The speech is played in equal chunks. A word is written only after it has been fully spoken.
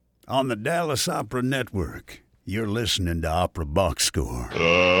on the Dallas Opera Network. You're listening to Opera Box Score.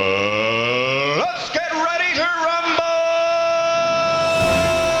 Let's get ready to rumble!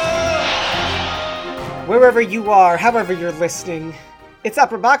 Wherever you are, however you're listening, it's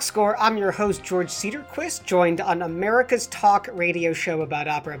Opera Box Score. I'm your host, George Cedarquist, joined on America's talk radio show about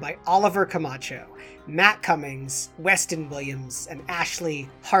opera by Oliver Camacho, Matt Cummings, Weston Williams, and Ashley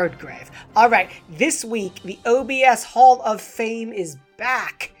Hardgrave. All right, this week, the OBS Hall of Fame is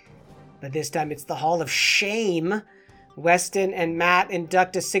back, but this time it's the Hall of Shame. Weston and Matt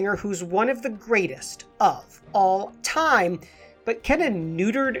induct a singer who's one of the greatest of all time. But can a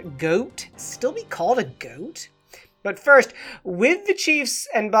neutered goat still be called a goat? But first, with the Chiefs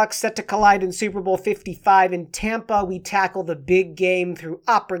and Bucks set to collide in Super Bowl 55 in Tampa, we tackle the big game through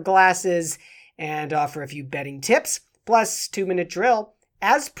opera glasses and offer a few betting tips, plus 2-minute drill.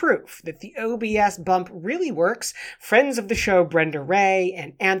 As proof that the OBS bump really works, friends of the show Brenda Ray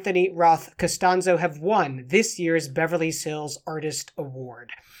and Anthony Roth Costanzo have won this year's Beverly Hills Artist Award.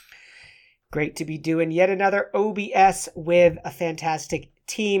 Great to be doing yet another OBS with a fantastic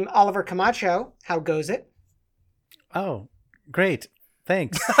team. Oliver Camacho, how goes it? Oh, great.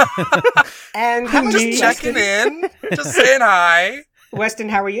 Thanks. And I'm just checking in, just saying hi. Weston,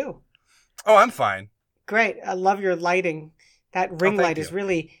 how are you? Oh, I'm fine. Great. I love your lighting. That ring light you. is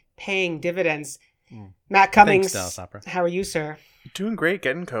really paying dividends. Matt Cummings, Thanks, Dallas Opera. how are you, sir? Doing great,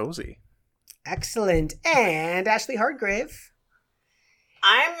 getting cozy. Excellent. And Ashley Hardgrave.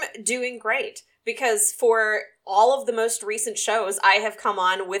 I'm doing great because for all of the most recent shows, I have come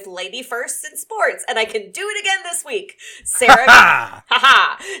on with Lady Firsts in Sports, and I can do it again this week. Sarah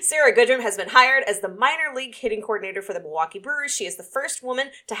Goodrum has been hired as the minor league hitting coordinator for the Milwaukee Brewers. She is the first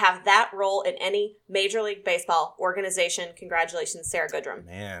woman to have that role in any Major League Baseball organization. Congratulations, Sarah Goodrum.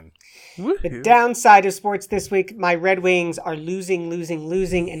 Man. The downside of sports this week, my Red Wings are losing,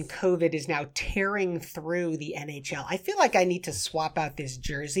 and COVID is now tearing through the NHL. I feel like I need to swap out this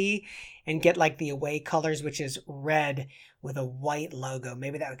jersey and get like the away colors, which is red with a white logo.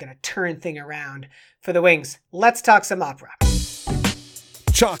 Maybe that was going to turn thing around for the Wings. Let's talk some opera.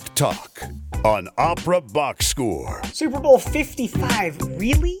 Chalk Talk on Opera Box Score. Super Bowl 55.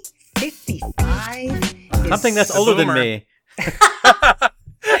 Really? 55? Something that's older than me.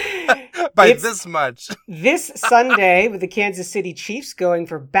 By It's this much. This Sunday, with the Kansas City Chiefs going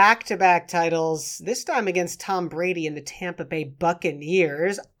for back-to-back titles, this time against Tom Brady and the Tampa Bay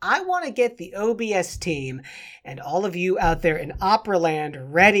Buccaneers, I want to get the OBS team and all of you out there in Opera Land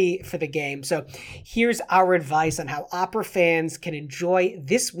ready for the game. So here's our advice on how opera fans can enjoy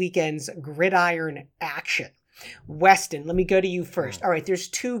this weekend's gridiron action. Weston, let me go to you first. All right, there's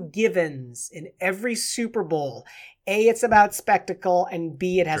two givens in every Super Bowl. A, it's about spectacle, and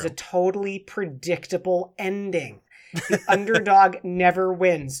B, it has a totally predictable ending. The underdog never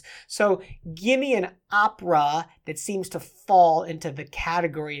wins. So give me an opera that seems to fall into the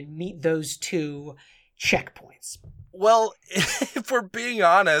category and meet those two checkpoints. Well, if we're being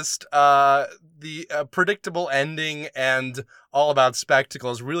honest, the predictable ending and all about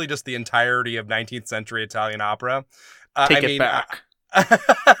spectacle is really just the entirety of 19th century Italian opera. Take it back.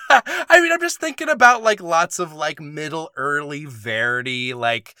 I mean, I'm just thinking about like lots of like early Verdi,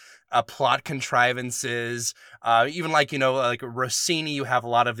 like plot contrivances, even like, like Rossini, you have a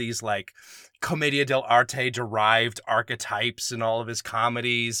lot of these like commedia dell'arte derived archetypes in all of his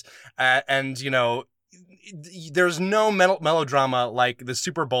comedies. And, there's no melodrama like the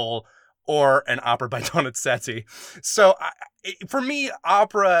Super Bowl or an opera by Donizetti. So for me,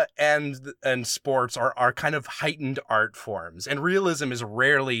 opera and sports are kind of heightened art forms, and realism is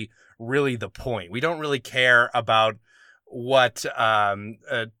rarely really the point. We don't really care about what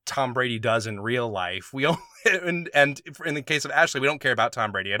Tom Brady does in real life. We only, and in the case of Ashley, we don't care about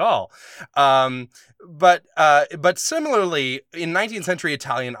Tom Brady at all. But similarly, in 19th century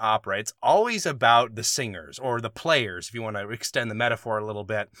Italian opera, it's always about the singers or the players, if you want to extend the metaphor a little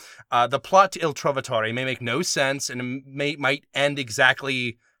bit. The plot to Il Trovatore may make no sense, and it might end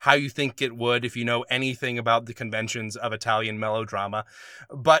exactly how you think it would if you know anything about the conventions of Italian melodrama.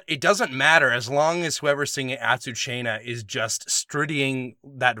 But it doesn't matter as long as whoever's singing Azucena is just studying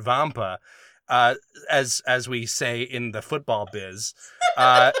that vampa, as we say in the football biz.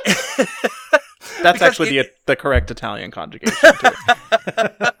 That's actually the correct Italian conjugation to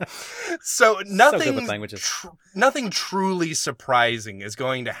it. So nothing, So good with languages. Nothing truly surprising is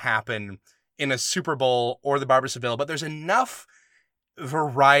going to happen in a Super Bowl or the Barber Seville, but there's enough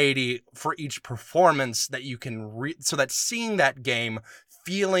variety for each performance that you can so that seeing that game,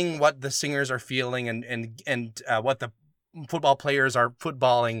 feeling what the singers are feeling and what the football players are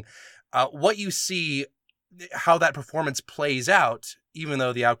footballing, what you see, how that performance plays out even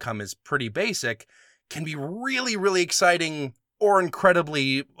though the outcome is pretty basic, can be really, really exciting or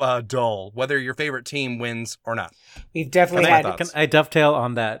incredibly dull, whether your favorite team wins or not. We've definitely had... Can I dovetail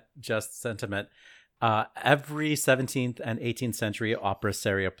on that just sentiment? Every 17th and 18th century opera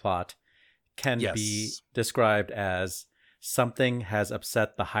seria plot can be described as something has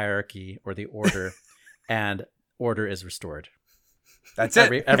upset the hierarchy or the order, and order is restored. That's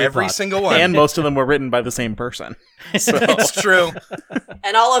every single one. And most of them were written by the same person. So it's true.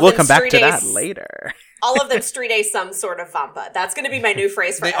 And all of we'll them come back to Street that Ace- later. All of them Street A some sort of Vampa. That's going to be my new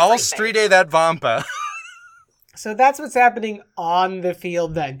phrase for They everything. all Street A that Vampa. So that's what's happening on the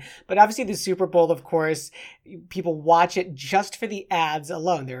field then. But obviously the Super Bowl, of course, people watch it just for the ads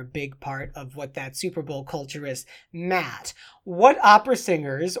alone. They're a big part of what that Super Bowl culture is. Matt, what opera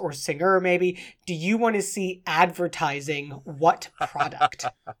singers, or singer maybe, do you want to see advertising what product?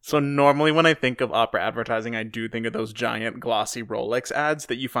 So normally when I think of opera advertising, I do think of those giant glossy Rolex ads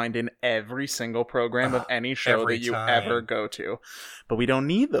that you find in every single program of any show every that you time. ever go to. But we don't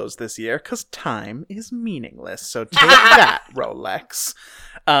need those this year because time is meaningless. So take that, Rolex.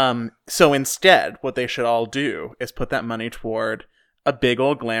 So instead, what they should all do is put that money toward a big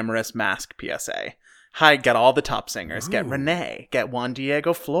old glamorous mask PSA. Hi, get all the top singers. Get Renee. Get Juan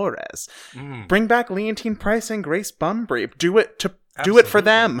Diego Flores. Bring back Leontine Price and Grace Bunbury. Do it for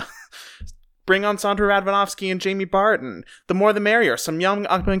them. Bring on Sandra Radvanovsky and Jamie Barton. The more the merrier. Some young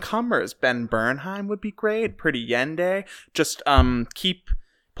up-and-comers. Ben Bernheim would be great. Pretty Yende. Just keep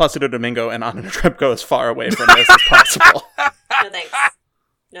Placido Domingo and Anna Netrebko as far away from this as possible. No thanks.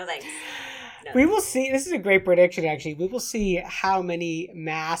 No thanks. No. We will see. This is a great prediction, actually. We will see how many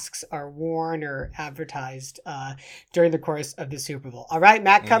masks are worn or advertised during the course of the Super Bowl. All right,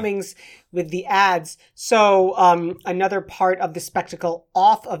 Matt Cummings with the ads. So another part of the spectacle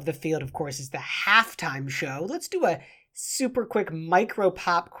off of the field, of course, is the halftime show. Let's do a super quick micro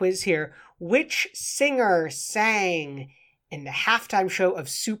pop quiz here. Which singer sang in the halftime show of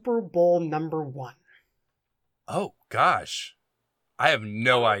Super Bowl number 1? Oh, gosh. I have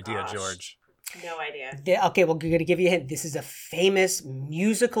no idea, George. No idea. Okay, well, we're going to give you a hint. This is a famous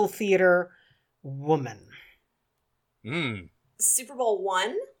musical theater woman. Super Bowl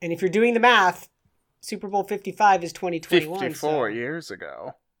 1? And if you're doing the math, Super Bowl 55 is 2021. 54 years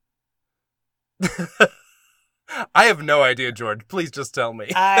ago. I have no idea, George. Please just tell me.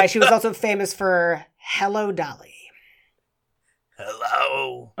 She was also famous for Hello, Dolly.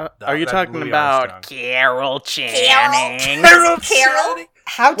 Hello. Are you That talking Louis about Armstrong. Carol Channing? Carol?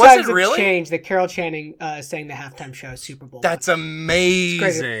 How Was times it have really? changed that Carol Channing sang the halftime show at Super Bowl? That's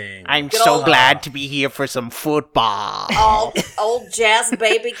amazing. I'm Good so old- glad to be here for some football. Old jazz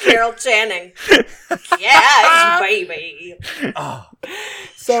baby Carol Channing. Yes, baby. Oh,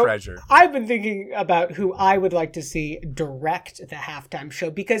 So treasure. I've been thinking about who I would like to see direct the halftime show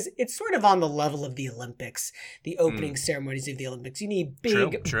because it's sort of on the level of the Olympics, the opening ceremonies of the Olympics. You need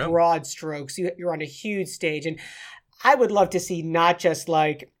big, True. broad strokes. You're on a huge stage. And I would love to see not just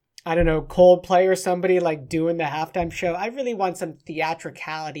like, I don't know, Coldplay or somebody like doing the halftime show. I really want some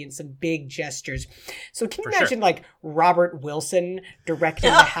theatricality and some big gestures. So can you For imagine like Robert Wilson directing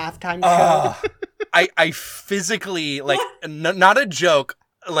the halftime show? I physically, like, not a joke,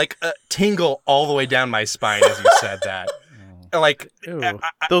 like, tingle all the way down my spine as you said that. Like,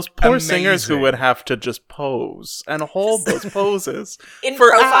 Those poor singers who amazing. would have to just pose and hold those poses In for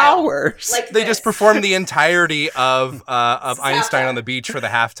profile. hours. Like they this. just performed the entirety of Einstein on the Beach for the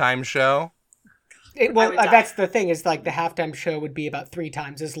halftime show. I would die. That's the thing is like the halftime show would be about 3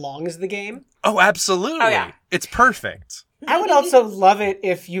 times as long as the game. Oh, absolutely. Oh, yeah. It's perfect. I would also love it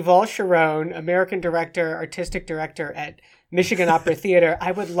if Yuval Sharon, American director, artistic director at Michigan Opera Theater,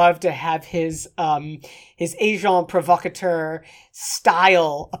 I would love to have his agent provocateur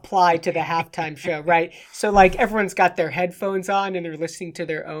style applied to the halftime show, right? So like everyone's got their headphones on and they're listening to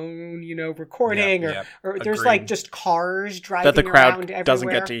their own, recording, Yep, or there's agreed. like just cars driving that the crowd around everywhere. doesn't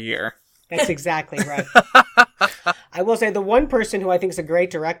get to hear. That's exactly right. I will say the one person who I think is a great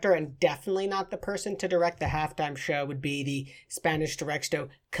director and definitely not the person to direct the halftime show would be the Spanish director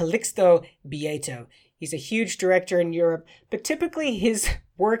Calixto Bieto. He's a huge director in Europe, but typically his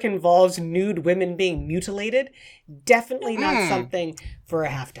work involves nude women being mutilated. Definitely not something for a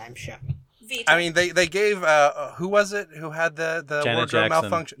halftime show. Veto. I mean, they gave, who was it who had the Janet wardrobe Jackson.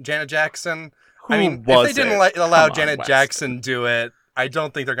 malfunction? Janet Jackson. Who I mean, was if they didn't it? allow Come on, Janet West. Jackson do it, I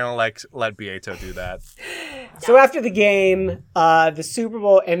don't think they're going to let Bieto do that. So after the game, the Super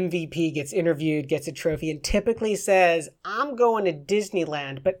Bowl MVP gets interviewed, gets a trophy, and typically says, "I'm going to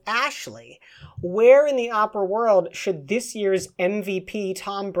Disneyland." But Ashley, where in the opera world should this year's MVP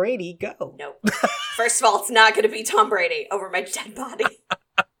Tom Brady go? Nope. First of all, it's not going to be Tom Brady over my dead body.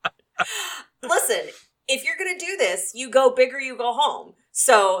 Listen, if you're going to do this, you go big or you go home.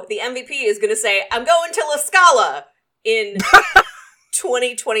 So the MVP is going to say, I'm going to La Scala in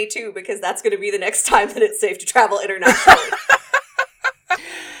 2022 because that's going to be the next time that it's safe to travel internationally.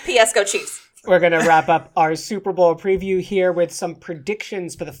 P.S. Go Chiefs. We're going to wrap up our Super Bowl preview here with some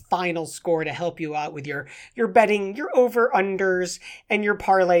predictions for the final score to help you out with your betting, your over-unders, and your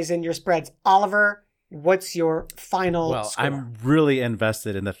parlays and your spreads. Oliver, what's your final score? I'm really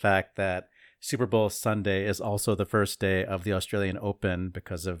invested in the fact that Super Bowl Sunday is also the first day of the Australian Open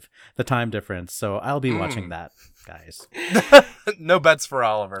because of the time difference. So I'll be watching that, guys. No bets for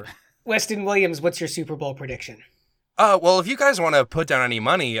Oliver. Weston Williams, what's your Super Bowl prediction? Well, if you guys want to put down any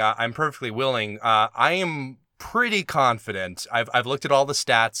money, I'm perfectly willing. I am pretty confident. I've looked at all the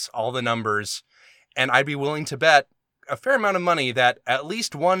stats, all the numbers, and I'd be willing to bet a fair amount of money that at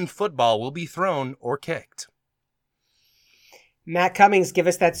least one football will be thrown or kicked. Matt Cummings, give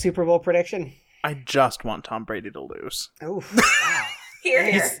us that Super Bowl prediction. I just want Tom Brady to lose. Oh, wow.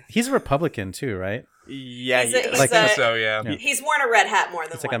 Here. He's a Republican too, right? Yeah, Yeah. He's worn a red hat more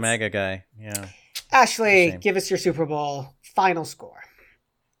than He's once. like a MAGA guy. Yeah. Ashley, give us your Super Bowl final score.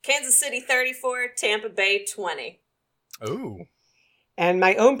 Kansas City 34, Tampa Bay 20. Ooh. And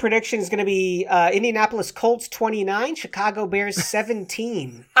my own prediction is going to be Indianapolis Colts 29, Chicago Bears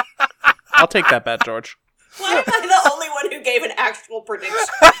 17. I'll take that bet, George. Why am I the only one who gave an actual prediction?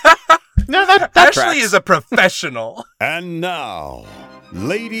 No, that Ashley tracks. is a professional. And now,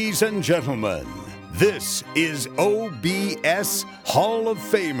 ladies and gentlemen, this is OBS Hall of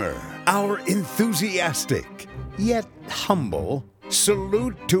Famer, our enthusiastic yet humble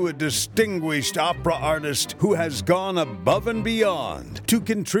salute to a distinguished opera artist who has gone above and beyond to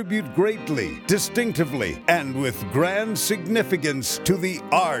contribute greatly, distinctively, and with grand significance to the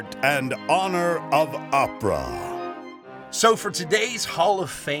art and honor of opera. So for today's Hall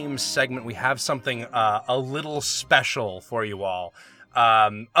of Fame segment, we have something a little special for you all.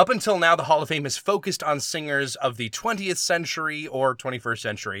 Up until now, the Hall of Fame has focused on singers of the 20th century or 21st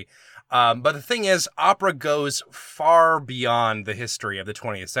century. But the thing is, opera goes far beyond the history of the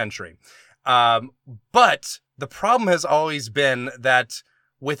 20th century. But the problem has always been that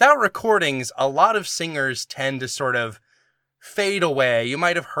without recordings, a lot of singers tend to sort of fade away. You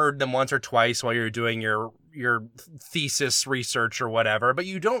might have heard them once or twice while you're doing your thesis research or whatever, but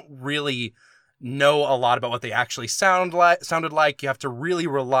you don't really know a lot about what they actually sounded like. You have to really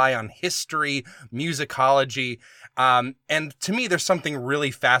rely on history, musicology. And to me, there's something really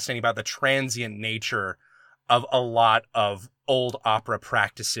fascinating about the transient nature of a lot of old opera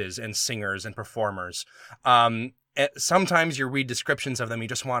practices and singers and performers. Sometimes you read descriptions of them, you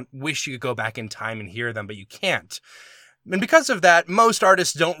just wish you could go back in time and hear them, but you can't. And because of that, most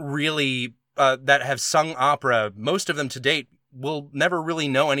artists don't really, that have sung opera, most of them to date, will never really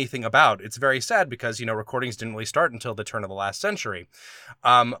know anything about. It's very sad because, recordings didn't really start until the turn of the last century.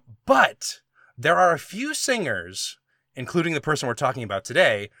 But there are a few singers, including the person we're talking about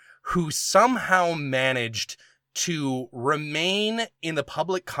today, who somehow managed to remain in the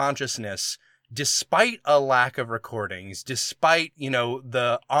public consciousness despite a lack of recordings, despite,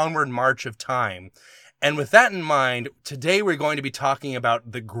 the onward march of time. And with that in mind, today we're going to be talking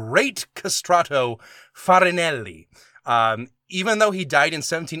about the great castrato Farinelli. Even though he died in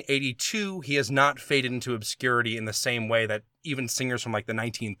 1782, he has not faded into obscurity in the same way that even singers from like the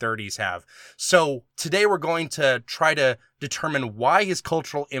 1930s have. So today we're going to try to determine why his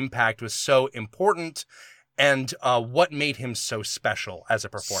cultural impact was so important and what made him so special as a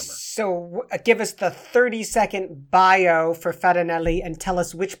performer. So give us the 30-second bio for Farinelli and tell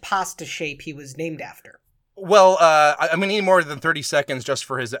us which pasta shape he was named after. Well, I'm going to need more than 30 seconds just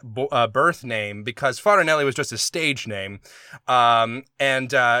for his birth name, because Farinelli was just a stage name.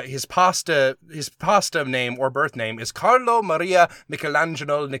 And his pasta name or birth name is Carlo Maria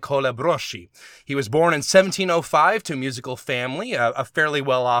Michelangelo Nicola Broschi. He was born in 1705 to a musical family, a fairly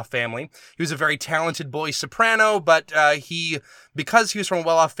well-off family. He was a very talented boy soprano, but because he was from a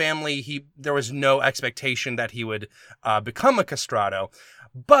well-off family, there was no expectation that he would become a castrato.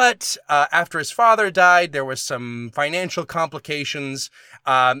 But after his father died, there was some financial complications,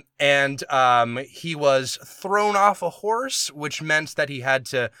 and he was thrown off a horse, which meant that he had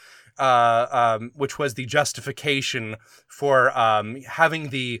to, which was the justification for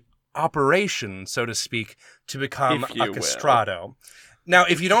having the operation, so to speak, to become a castrato. Now,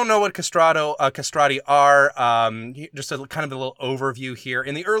 if you don't know what castrati are, just a kind of a little overview here.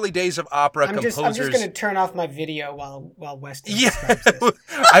 In the early days of opera, I'm composers... I'm just going to turn off my video while Weston describes this.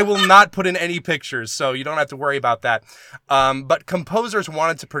 I will not put in any pictures, so you don't have to worry about that. But composers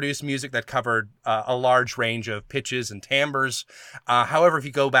wanted to produce music that covered a large range of pitches and timbres. However, if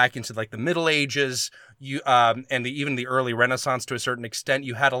you go back into like the Middle Ages, even the early Renaissance to a certain extent,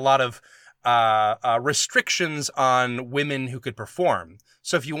 you had a lot of restrictions on women who could perform.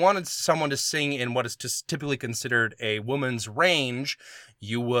 So if you wanted someone to sing in what is just typically considered a woman's range,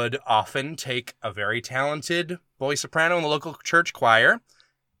 you would often take a very talented boy soprano in the local church choir,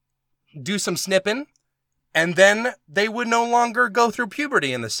 do some snipping, and then they would no longer go through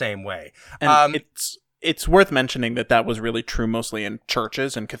puberty in the same way. And it's worth mentioning that was really true mostly in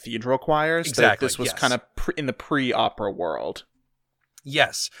churches and cathedral choirs. Exactly. This was kind of in the pre-opera world.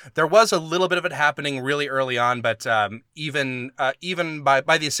 Yes, there was a little bit of it happening really early on, but even by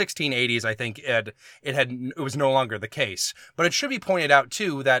the 1680s, I think it was no longer the case. But it should be pointed out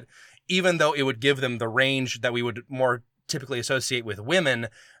too that even though it would give them the range that we would more typically associate with women,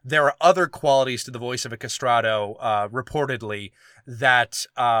 there are other qualities to the voice of a castrato, reportedly, that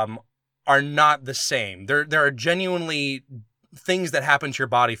are not the same. There are genuinely things that happen to your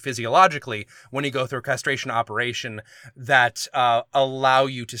body physiologically when you go through a castration operation that allow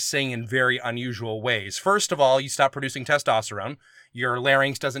you to sing in very unusual ways. First of all, you stop producing testosterone. Your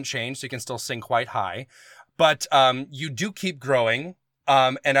larynx doesn't change, so you can still sing quite high. But you do keep growing.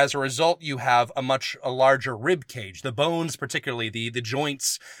 And as a result, you have a larger rib cage. The bones, particularly the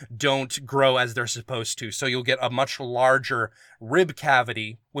joints, don't grow as they're supposed to. So you'll get a much larger rib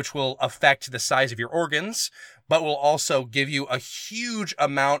cavity, which will affect the size of your organs, but will also give you a huge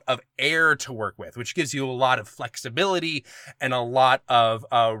amount of air to work with, which gives you a lot of flexibility and a lot of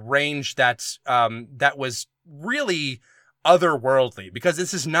range that was really otherworldly, because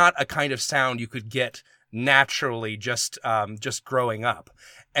this is not a kind of sound you could get naturally just growing up.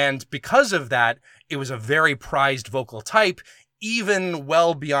 And because of that, it was a very prized vocal type, even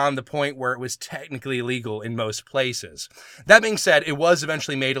well beyond the point where it was technically legal in most places. That being said, it was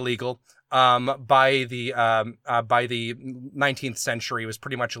eventually made illegal. By the 19th century, it was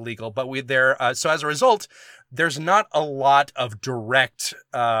pretty much illegal, but so as a result, there's not a lot of direct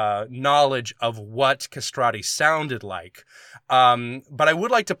knowledge of what castrati sounded like. But I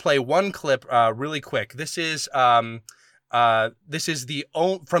would like to play one clip really quick. This is from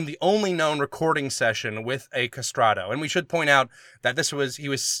the only known recording session with a castrato, and we should point out that he was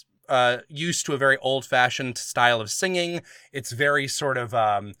used to a very old-fashioned style of singing. It's very sort of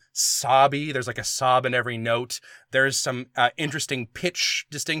sobby. There's like a sob in every note. There's some interesting pitch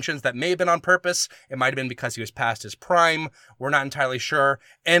distinctions that may have been on purpose. It might have been because he was past his prime. We're not entirely sure.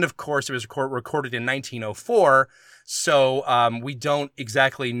 And of course, it was recorded in 1904, so we don't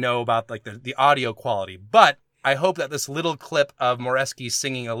exactly know about like the audio quality. But I hope that this little clip of Moreschi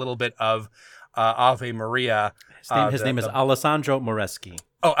singing a little bit of Ave Maria. His name is Alessandro Moreschi.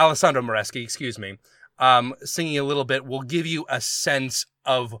 Oh, Alessandro Moreschi, excuse me. Singing a little bit will give you a sense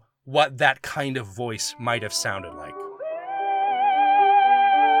of what that kind of voice might have sounded like.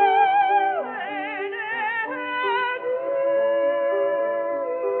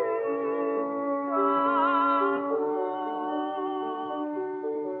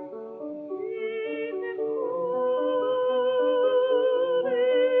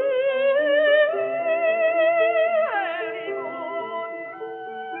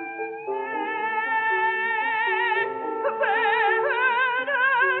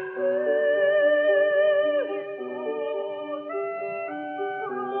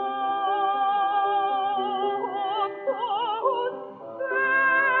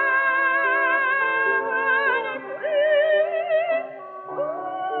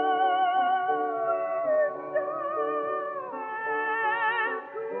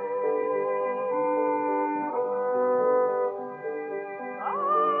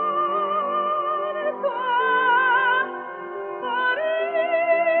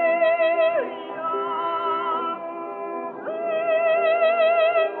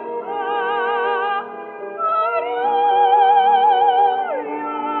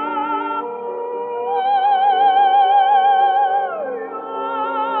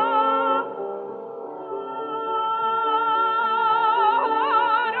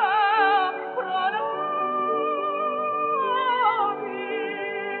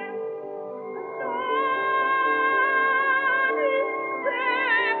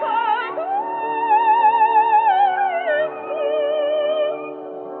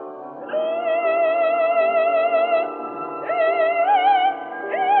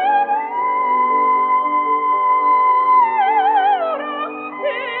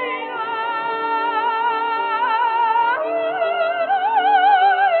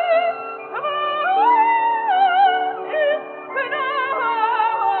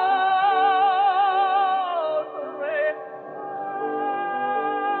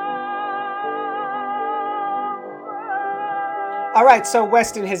 All right, so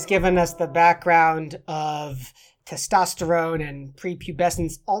Weston has given us the background of testosterone and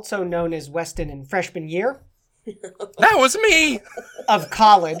prepubescence, also known as Weston in freshman year. That was me! Of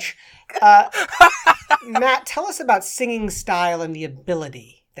college. Matt, tell us about singing style and the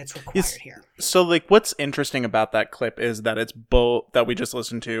ability that's required here. So, like, what's interesting about that clip is that it's both, that we just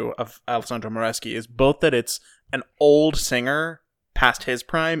listened to of Alessandro Moreschi, is both that it's an old singer past his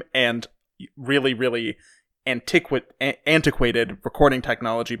prime and really, really antiquated recording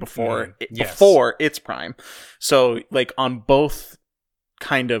technology before its prime. So, like, on both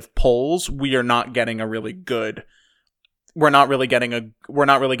kind of polls, we are not getting a really good... We're not really getting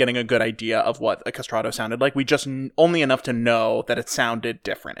a good idea of what a castrato sounded like. We just only enough to know that it sounded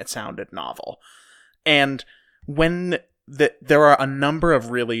different. It sounded novel. And when there are a number of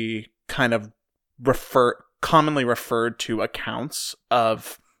really kind of commonly referred to accounts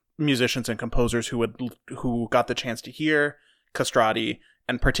of musicians and composers who got the chance to hear Castrati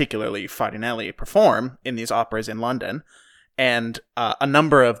and particularly Farinelli perform in these operas in London. And a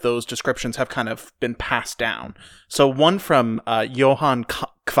number of those descriptions have kind of been passed down. So one from Johann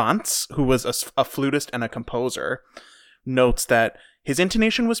Quantz, who was a flutist and a composer, notes that his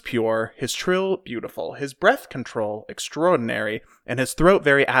intonation was pure, his trill beautiful, his breath control extraordinary, and his throat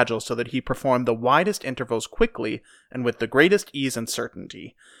very agile, so that he performed the widest intervals quickly and with the greatest ease and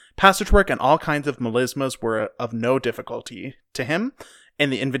certainty. Passage work and all kinds of melismas were of no difficulty to him.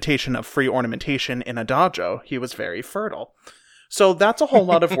 In the invitation of free ornamentation in adagio, he was very fertile. So that's a whole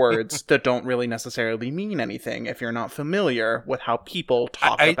lot of words that don't really necessarily mean anything if you're not familiar with how people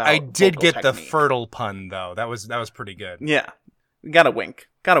talk about I did get technique. the fertile pun, though. That was pretty good. Yeah. Gotta wink.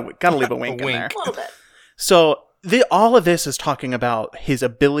 Gotta leave a wink in there. A little bit. So all of this is talking about his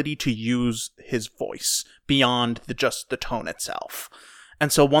ability to use his voice beyond just the tone itself.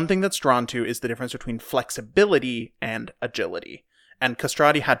 And so one thing that's drawn to is the difference between flexibility and agility. And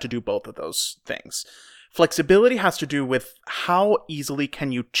Castrati had to do both of those things. Flexibility has to do with how easily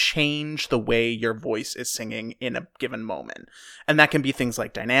can you change the way your voice is singing in a given moment. And that can be things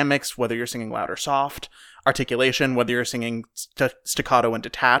like dynamics, whether you're singing loud or soft, articulation, whether you're singing staccato and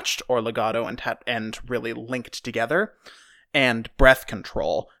detached, or legato and really linked together, and breath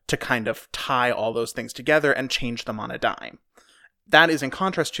control to kind of tie all those things together and change them on a dime. That is in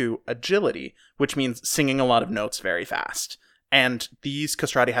contrast to agility, which means singing a lot of notes very fast. And these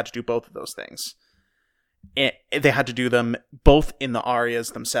Castrati had to do both of those things. They had to do them both in the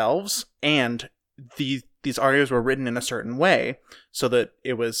arias themselves, and these arias were written in a certain way so that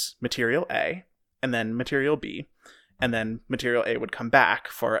it was material A, and then material B, and then material A would come back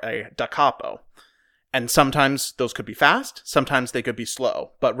for a da capo. And sometimes those could be fast, sometimes they could be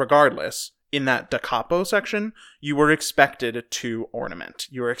slow, but regardless, in that da capo section, you were expected to ornament.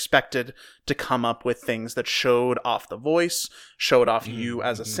 You were expected to come up with things that showed off the voice, showed off you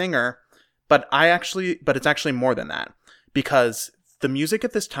as a singer. But it's actually more than that, because the music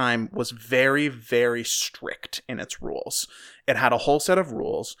at this time was very, very strict in its rules. It had a whole set of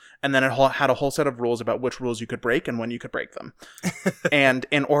rules, and then it had a whole set of rules about which rules you could break and when you could break them. And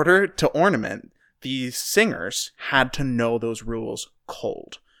in order to ornament, these singers had to know those rules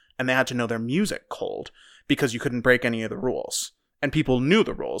cold. And they had to know their music cold, because you couldn't break any of the rules. And people knew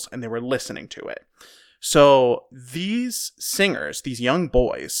the rules, and they were listening to it. So these singers, these young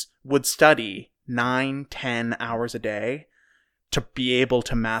boys, would study 9-10 hours a day to be able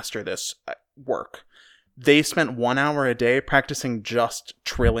to master this work. They spent 1 hour a day practicing just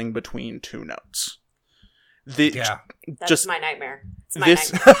trilling between two notes. That's my nightmare. It's my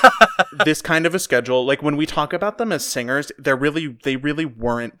nightmare. This kind of a schedule, like when we talk about them as singers, they really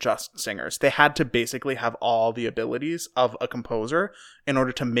weren't just singers. They had to basically have all the abilities of a composer in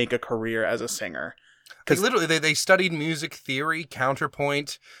order to make a career as a singer. Because literally, they studied music theory,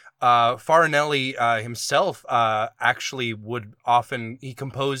 counterpoint. Farinelli himself actually he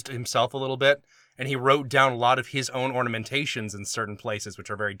composed himself a little bit, and he wrote down a lot of his own ornamentations in certain places, which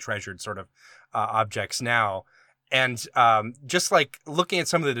are very treasured sort of objects now. And just like looking at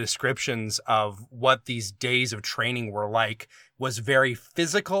some of the descriptions of what these days of training were like was very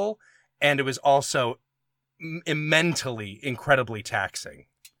physical, and it was also mentally incredibly taxing.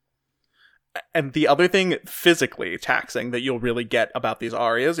 And the other thing physically taxing that you'll really get about these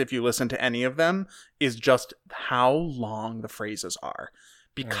arias, if you listen to any of them, is just how long the phrases are.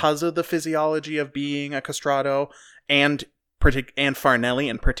 Because of the physiology of being a castrato, and Farinelli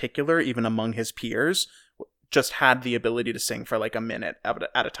in particular, even among his peers, just had the ability to sing for like a minute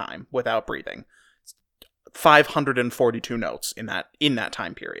at a time without breathing. 542 notes in that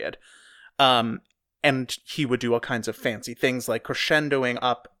time period. And he would do all kinds of fancy things like crescendoing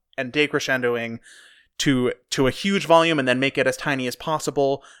up and decrescendoing to a huge volume and then make it as tiny as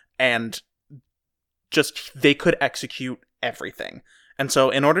possible, and just they could execute everything. And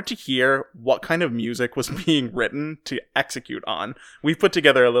so in order to hear what kind of music was being written to execute on, we've put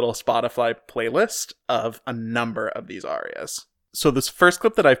together a little Spotify playlist of a number of these arias. So this first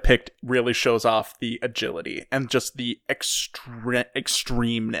clip that I've picked really shows off the agility and just the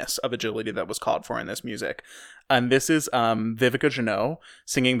extremeness of agility that was called for in this music. And this is Vivica Juneau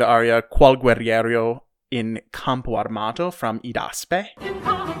singing the aria Qual Guerriero in Campo Armato from Idaspe.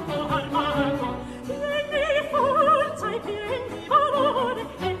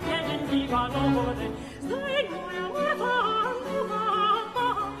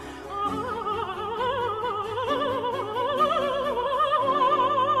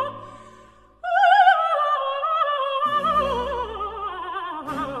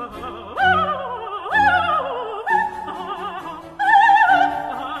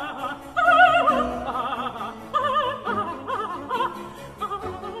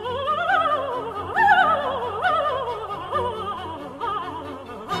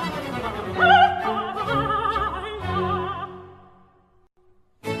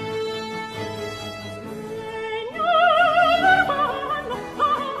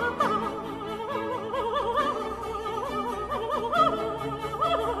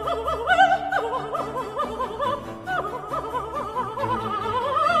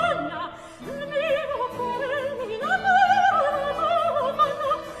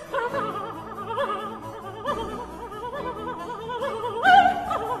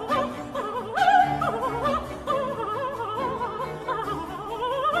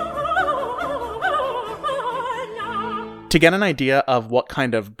 To get an idea of what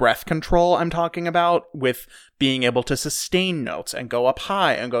kind of breath control I'm talking about, with being able to sustain notes and go up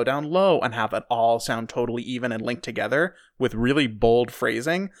high and go down low and have it all sound totally even and linked together with really bold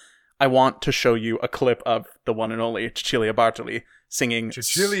phrasing, I want to show you a clip of the one and only Cecilia Bartoli singing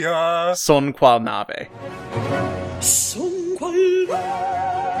Cecilia! Son qual nave. Son qual nave.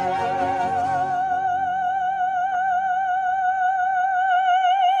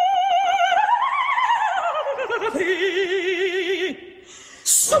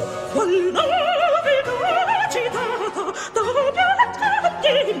 Son qual nave agitata da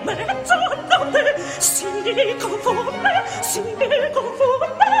pianeta in mezzo a notte si confonde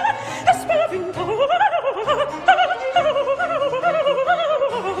e spaventata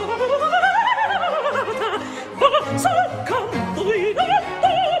va sul campo in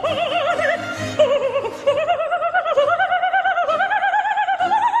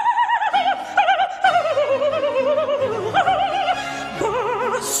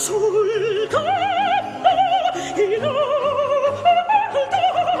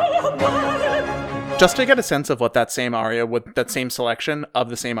Just to get a sense of what that same aria would, that same selection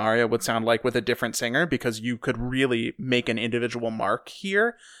of the same aria would sound like with a different singer, because you could really make an individual mark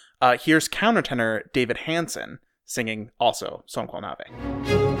here. Here's countertenor David Hansen singing also Son qual nave.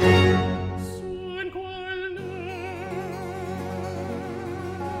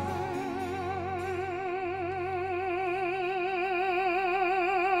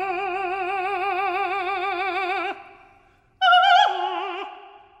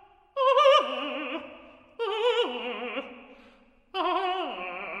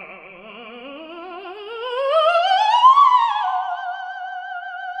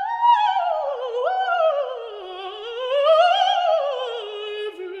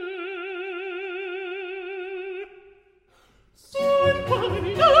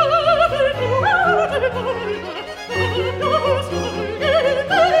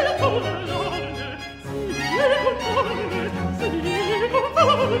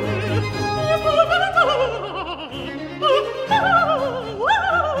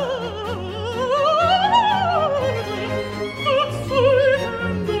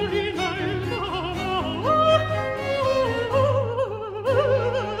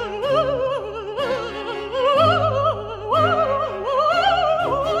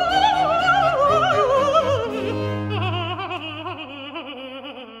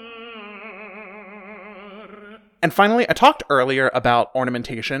 And finally, I talked earlier about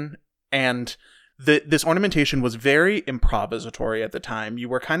ornamentation, and this ornamentation was very improvisatory at the time. You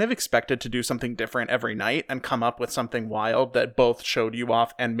were kind of expected to do something different every night and come up with something wild that both showed you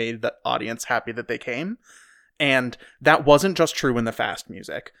off and made the audience happy that they came. And that wasn't just true in the fast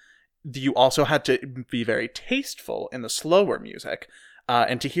music. You also had to be very tasteful in the slower music.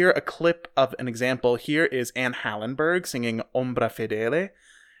 And to hear a clip of an example, here is Anne Hallenberg singing Ombra Fedele.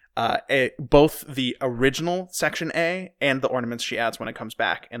 Both the original section A and the ornaments she adds when it comes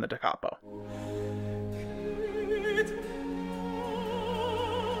back in the da capo.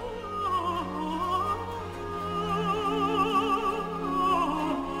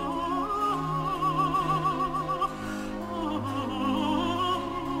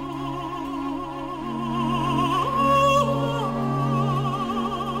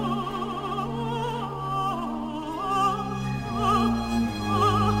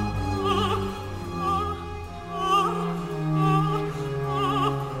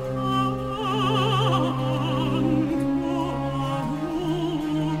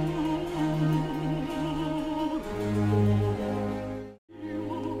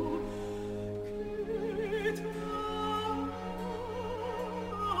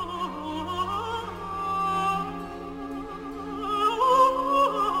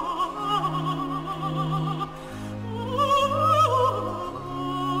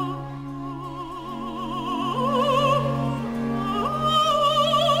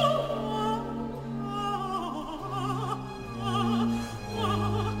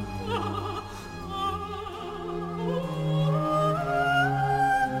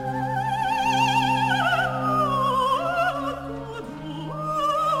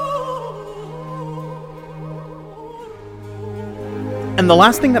 And the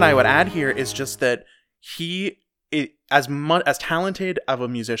last thing that I would add here is just that as talented of a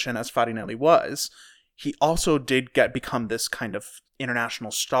musician as Farinelli was, he also did become this kind of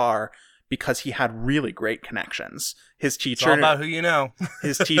international star because he had really great connections. His teacher, it's all about who you know.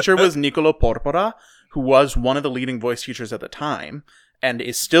 His teacher was Niccolo Porpora, who was one of the leading voice teachers at the time, and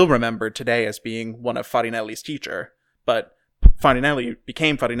is still remembered today as being one of Farinelli's teacher. But Farinelli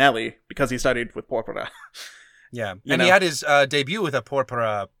became Farinelli because he studied with Porpora. Yeah, and he had his debut with a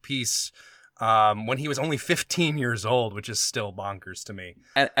Porpora piece when he was only 15 years old, which is still bonkers to me.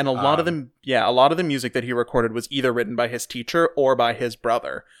 And a lot of the music that he recorded was either written by his teacher or by his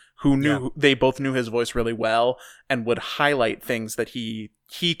brother, who knew they both knew his voice really well and would highlight things that he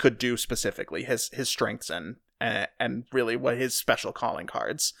could do specifically, his strengths and really what his special calling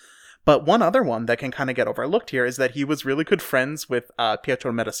cards. But one other one that can kind of get overlooked here is that he was really good friends with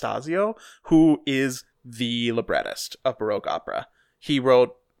Pietro Metastasio, who is the librettist of Baroque opera. He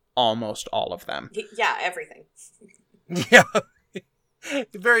wrote almost all of them. Everything. Yeah.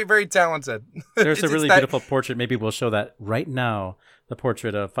 Very, very talented. There's a really beautiful portrait. Maybe we'll show that right now. The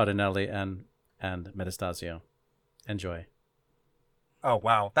portrait of Farinelli and Metastasio. Enjoy. Oh,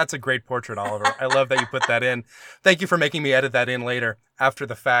 wow. That's a great portrait, Oliver. I love that you put that in. Thank you for making me edit that in later after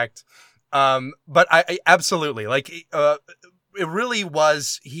the fact. But I absolutely it really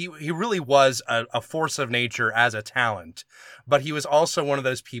was, he really was a force of nature as a talent, but he was also one of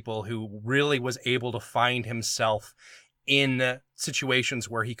those people who really was able to find himself in situations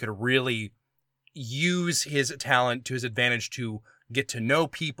where he could really use his talent to his advantage to get to know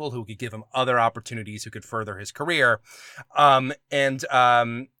people who could give him other opportunities, who could further his career. And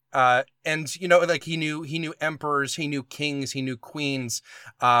you know, like he knew emperors, he knew kings, he knew queens.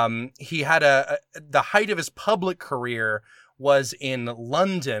 He had the height of his public career was in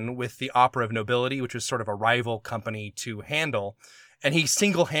London with the Opera of Nobility, which was sort of a rival company to Handel. And he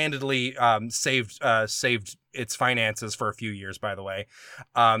single-handedly saved its finances for a few years, by the way.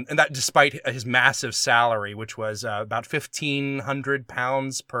 And that despite his massive salary, which was about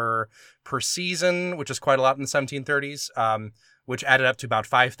 £1,500 per season, which is quite a lot in the 1730s, which added up to about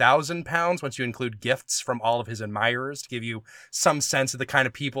 £5,000 once you include gifts from all of his admirers, to give you some sense of the kind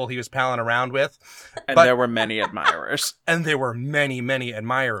of people he was palling around with. And there were many admirers. And there were many, many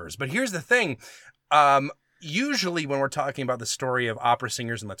admirers. But here's the thing. Usually when we're talking about the story of opera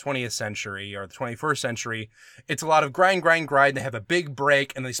singers in the 20th century or the 21st century, it's a lot of grind. They have a big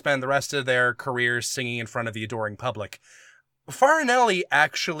break and they spend the rest of their careers singing in front of the adoring public. Farinelli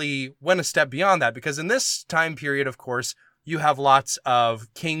actually went a step beyond that, because in this time period, of course, you have lots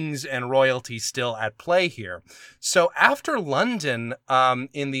of kings and royalty still at play here. So after London,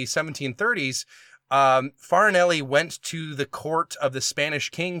 in the 1730s, Farinelli went to the court of the Spanish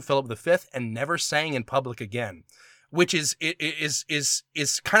king, Philip V, and never sang in public again, which is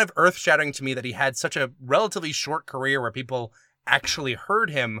kind of earth-shattering to me, that he had such a relatively short career where people actually heard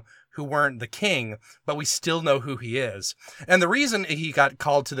him who weren't the king, but we still know who he is. And the reason he got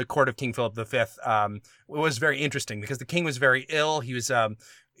called to the court of King Philip V was very interesting, because the king was very ill. He was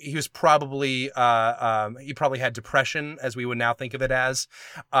probably he probably had depression, as we would now think of it as,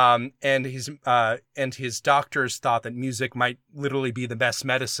 and his doctors thought that music might literally be the best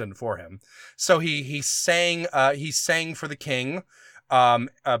medicine for him. So he sang for the king,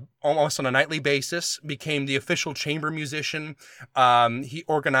 almost on a nightly basis, became the official chamber musician. He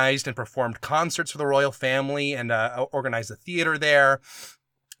organized and performed concerts for the royal family and organized a theater there.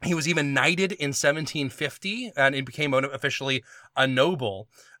 He was even knighted in 1750, and he became officially a noble.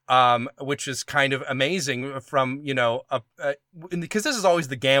 Which is kind of amazing from, because this is always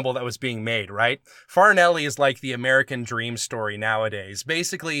the gamble that was being made, right? Farinelli is like the American dream story nowadays.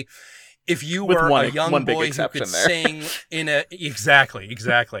 Basically, if you were a young boy who could sing in a, exactly.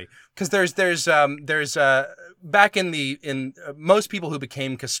 Because there's back in most people who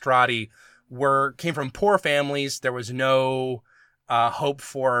became castrati came from poor families. There was no hope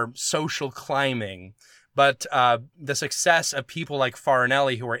for social climbing. But the success of people like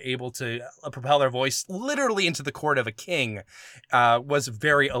Farinelli, who were able to propel their voice literally into the court of a king, was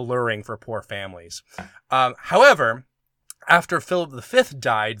very alluring for poor families. However, after Philip V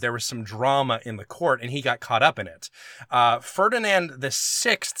died, there was some drama in the court, and he got caught up in it. Ferdinand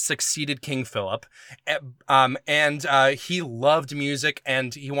VI succeeded King Philip, and he loved music,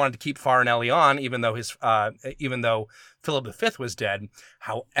 and he wanted to keep Farinelli on, even though Philip V was dead.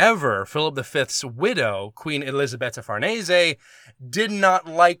 However, Philip V's widow, Queen Elisabetta Farnese, did not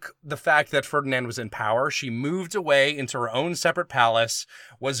like the fact that Ferdinand was in power. She moved away into her own separate palace,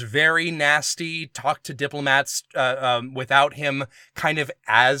 was very nasty, talked to diplomats without him, kind of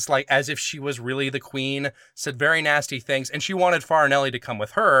as if she was really the queen, said very nasty things, and she wanted Farinelli to come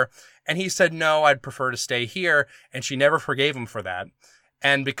with her, and he said, no, I'd prefer to stay here, and she never forgave him for that.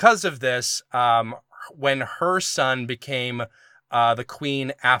 And because of this, when her son became the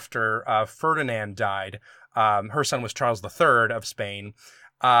queen after Ferdinand died, her son was Charles III of Spain,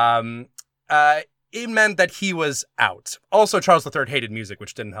 it meant that he was out. Also, Charles III hated music,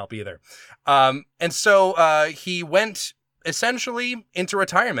 which didn't help either. And so he went essentially into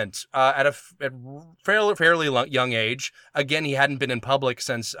retirement at a fairly young age. Again, he hadn't been in public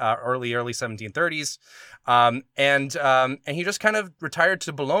since early 1730s. And he just kind of retired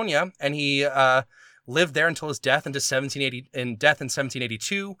to Bologna, and he lived there until his death in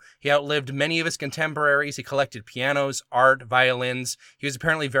 1782. He outlived many of his contemporaries. He collected pianos, art, violins. He was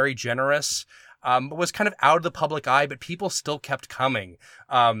apparently very generous, but was kind of out of the public eye, but people still kept coming.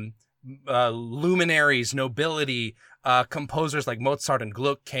 Luminaries, nobility, composers like Mozart and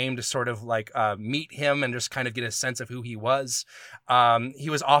Gluck came to sort of meet him and just kind of get a sense of who he was. He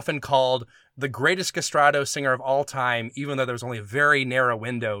was often called the greatest castrato singer of all time, even though there was only a very narrow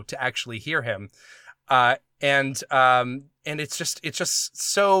window to actually hear him. And it's just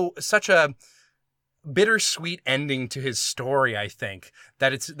such a bittersweet ending to his story, I think,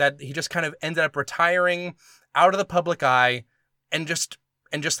 that he just kind of ended up retiring out of the public eye and just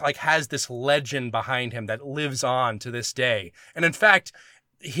has this legend behind him that lives on to this day. And in fact,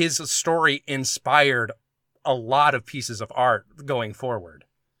 his story inspired a lot of pieces of art going forward.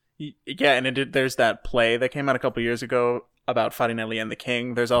 Yeah, and there's that play that came out a couple years ago about Farinelli and the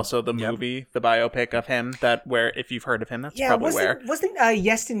King. There's also the movie, the biopic of him, where if you've heard of him, that's probably where. Wasn't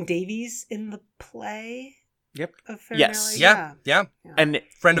Yeston Davies in the play? Yep. Of Farinelli? Yes. Yeah. And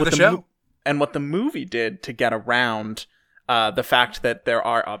friend of the show. And what the movie did to get around the fact that there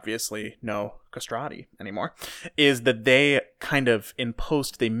are obviously no castrati anymore is that they kind of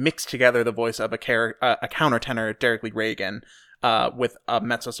they mixed together the voice of a countertenor, Derek Lee Reagan, with a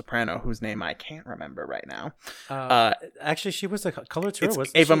mezzo-soprano whose name I can't remember right now. Actually, she was a coloratura.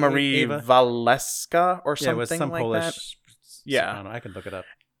 It's Eva Marie Waleska or something it was some like Polish that. Yeah. Soprano. I can look it up.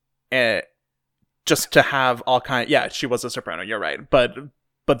 Just to have all kind. Yeah, she was a soprano. You're right, but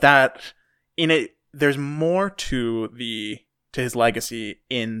that in it, there's more to his legacy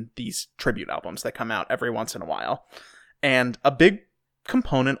in these tribute albums that come out every once in a while, and a big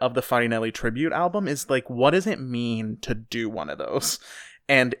component of the Farinelli tribute album is what does it mean to do one of those?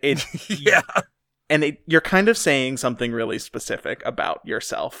 And it you're kind of saying something really specific about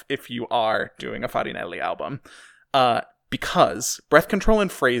yourself if you are doing a Farinelli album, because breath control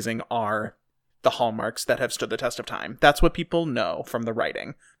and phrasing are the hallmarks that have stood the test of time. That's what people know from the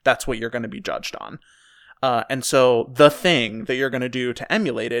writing. That's what you're going to be judged on. And so the thing that you're going to do to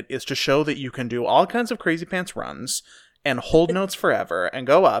emulate it is to show that you can do all kinds of crazy pants runs and hold notes forever and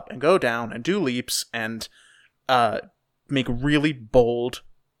go up and go down and do leaps and make really bold,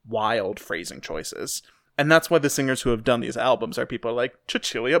 wild phrasing choices. And that's why the singers who have done these albums are people like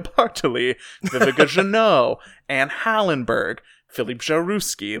Cecilia Bartoli, Vivica Jeannot, Anne Hallenberg, Philippe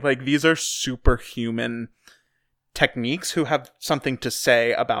Jarouski. These are superhuman techniques who have something to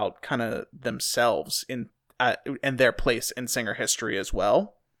say about kind of themselves and their place in singer history as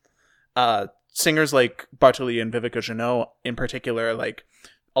well. Singers like Bartoli and Vivica Jeannot in particular,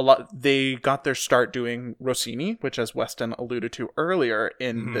 they got their start doing Rossini, which, as Weston alluded to earlier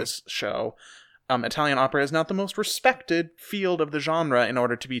in this show, Italian opera is not the most respected field of the genre in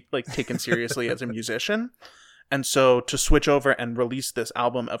order to be taken seriously as a musician. And so to switch over and release this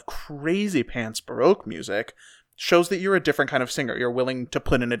album of crazy pants Baroque music shows that you're a different kind of singer. You're willing to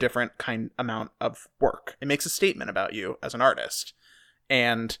put in a different amount of work. It makes a statement about you as an artist.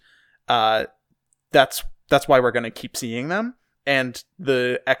 And that's why we're going to keep seeing them. And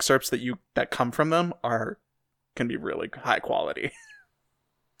the excerpts that come from them can be really high quality.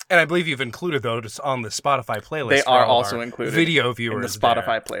 And I believe you've included those on the Spotify playlist. They are also included video viewers in the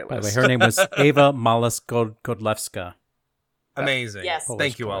Spotify playlist. By the way, her name was Eva Malas Godlewska. Amazing. Yes.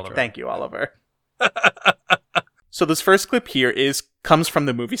 Thank you, Oliver. Thank you, Oliver. So this first clip here comes from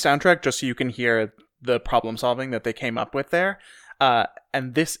the movie soundtrack, just so you can hear the problem solving that they came up with there.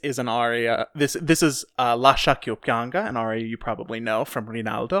 And this is an aria. This is Lasciach'io pianga, an aria you probably know from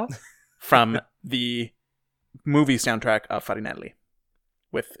Rinaldo, from the movie soundtrack of Farinelli,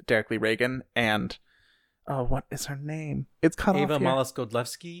 with Derek Lee Reagan and Oh, what is her name? It's cut Ava off here.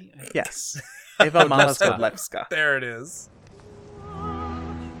 Malaskodlewski. Yes. Eva Malaskodlewska. There it is.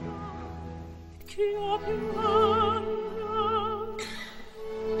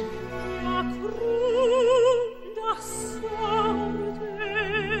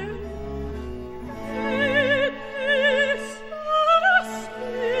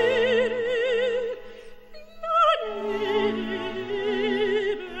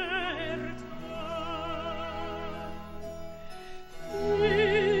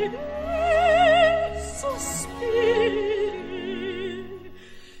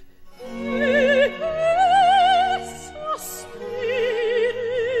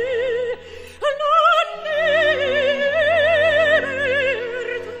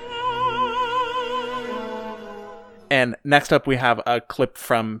 And next up, we have a clip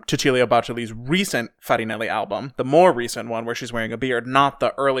from Cecilia Baccelli's recent Farinelli album, the more recent one where she's wearing a beard, not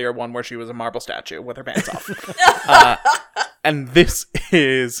the earlier one where she was a marble statue with her pants off. And this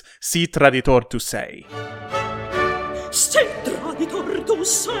is Si Traditor Tu Sei. Se traditor tu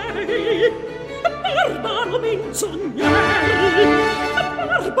sei, barbaro menzognai,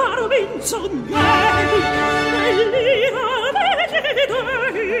 barbaro menzognai, nell'ira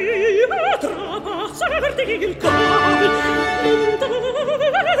vedei, trapassarti il cuore, non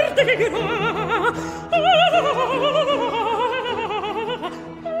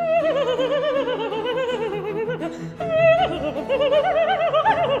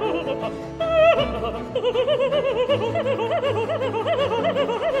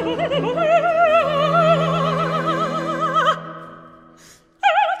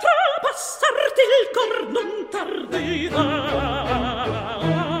trapassarti il cor non tardirà,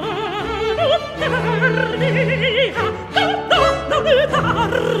 non tardirà.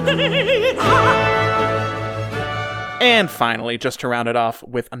 And finally, just to round it off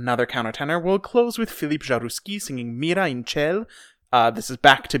with another countertenor, we'll close with Philippe Jarouski singing Mira in ciel. This is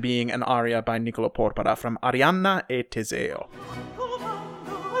back to being an aria by Niccolo Porpora from Arianna e Teseo.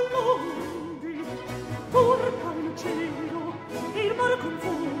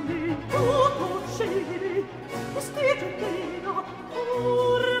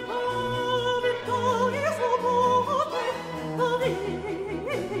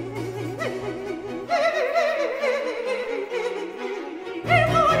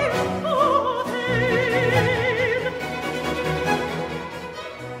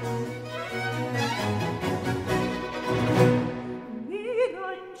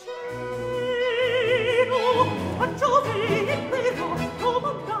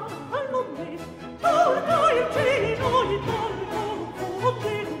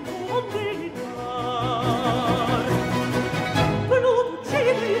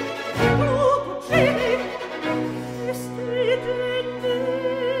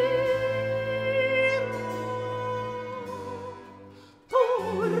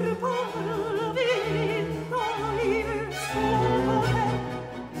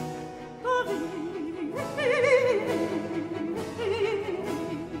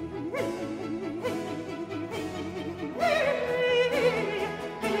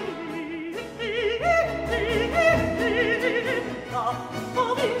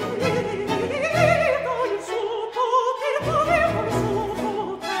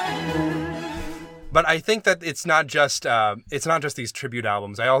 But I think that it's not just these tribute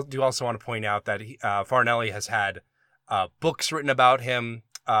albums. I do also want to point out that Farinelli has had books written about him,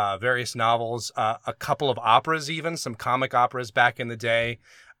 various novels, a couple of operas, even some comic operas back in the day.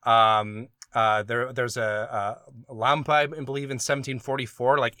 There's a Lampa, I believe, in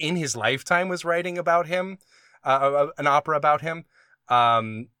 1744, like in his lifetime, was writing about him, an opera about him.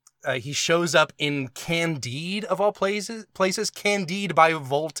 He shows up in Candide, of all places, Candide by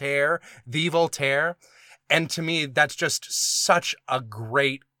Voltaire, the Voltaire. And to me, that's just such a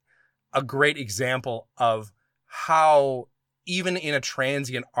great example of how, even in a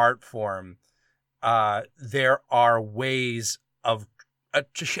transient art form, there are ways of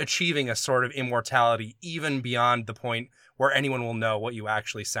achieving a sort of immortality, even beyond the point where anyone will know what you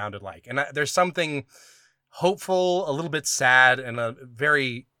actually sounded like. And there's something hopeful, a little bit sad, and a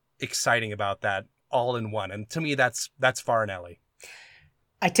very exciting about that all in one. And to me, that's Farinelli.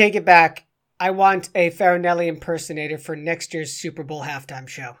 I take it back. I want a Farinelli impersonator for next year's Super Bowl halftime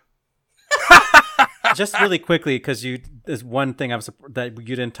show. Just really quickly, because there's one thing that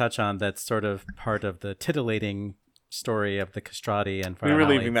you didn't touch on that's sort of part of the titillating story of the castrati and Farinelli. We were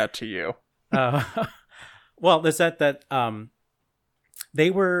leaving that to you. Well, there's that they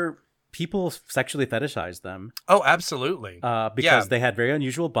were... people sexually fetishized them. Oh, absolutely. Because they had very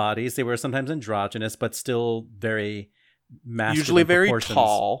unusual bodies. They were sometimes androgynous, but still very masculine usually very proportions.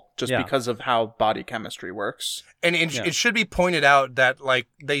 tall, just because of how body chemistry works. And it should be pointed out that like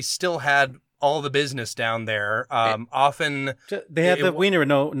they still had all the business down there. Often they had the wiener with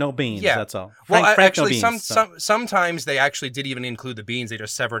no beans. Yeah. That's all. Well, Frank actually, no beans, sometimes they actually did even include the beans. They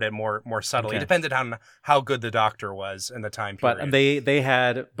just severed it more subtly. Okay. It depended on how good the doctor was in the time period. But they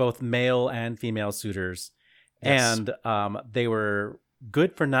had both male and female suitors, and they were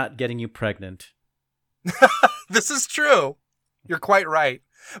good for not getting you pregnant. This is true. You're quite right.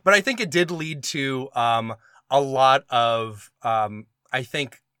 But I think it did lead to a lot of, I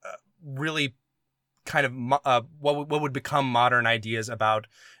think, really kind of what would become modern ideas about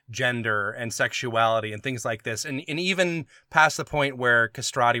gender and sexuality and things like this. And even past the point where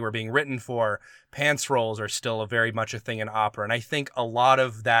castrati were being written for, pants rolls are still very much a thing in opera. And I think a lot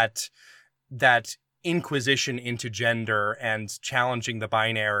of that inquisition into gender and challenging the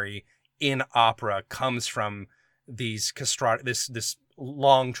binary in opera comes from these castrati, this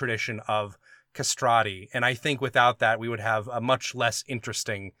long tradition of castrati. And I think without that, we would have a much less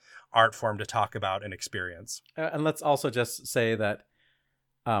interesting art form to talk about and experience. And let's also just say that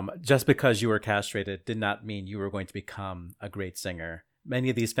just because you were castrated did not mean you were going to become a great singer. Many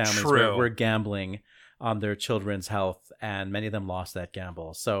of these families were gambling on their children's health, and many of them lost that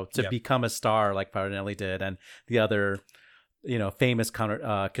gamble. So to become a star like Farinelli did, and the other, famous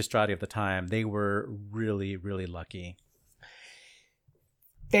castrati of the time, they were really, really lucky.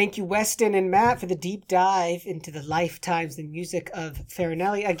 Thank you, Weston and Matt, for the deep dive into the lifetimes and music of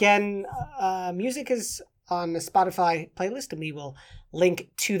Farinelli. Again, music is on the Spotify playlist, and we will link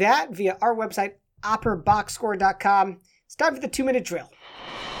to that via our website, operaboxscore.com. It's time for the 2-minute drill.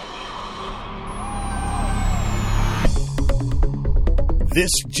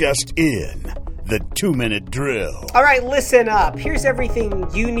 This just in, the 2-minute drill. All right, listen up. Here's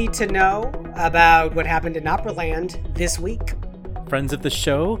everything you need to know about what happened in Operaland this week. Friends of the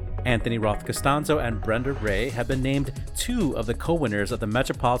show, Anthony Roth Costanzo and Brenda Ray, have been named 2 of the co-winners of the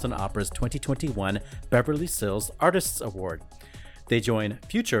Metropolitan Opera's 2021 Beverly Sills Artists Award. They join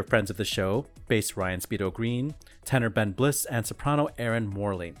future friends of the show, bass Ryan Speedo Green, tenor Ben Bliss, and soprano Erin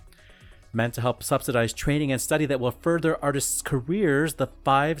Morley. Meant to help subsidize training and study that will further artists' careers, the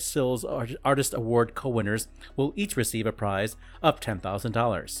 5 Sills Artist Award co-winners will each receive a prize of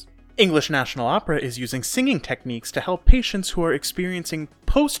 $10,000. English National Opera is using singing techniques to help patients who are experiencing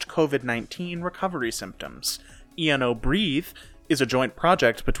post-COVID-19 recovery symptoms. ENO Breathe is a joint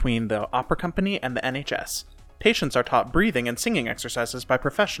project between the opera company and the NHS. Patients are taught breathing and singing exercises by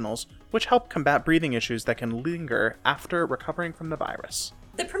professionals, which help combat breathing issues that can linger after recovering from the virus.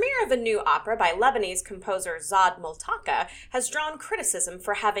 The premiere of a new opera by Lebanese composer Zad Multaka has drawn criticism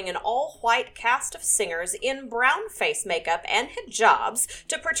for having an all-white cast of singers in brown face makeup and hijabs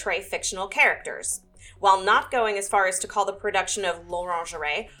to portray fictional characters. While not going as far as to call the production of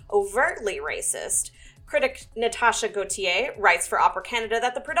L'Orangerie overtly racist, critic Natasha Gauthier writes for Opera Canada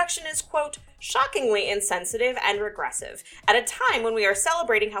that the production is, quote, shockingly insensitive and regressive. At a time when we are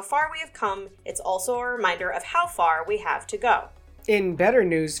celebrating how far we have come, it's also a reminder of how far we have to go. In better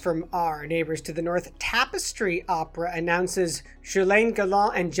news from our neighbors to the north, Tapestry Opera announces Jolaine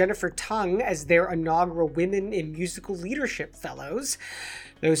Galland and Jennifer Tung as their inaugural Women in Musical Leadership Fellows.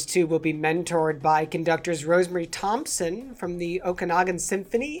 Those 2 will be mentored by conductors Rosemary Thompson from the Okanagan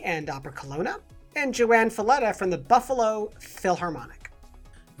Symphony and Opera Kelowna, and Joanne Falletta from the Buffalo Philharmonic.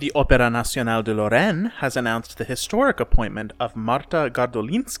 The Opéra Nationale de Lorraine has announced the historic appointment of Marta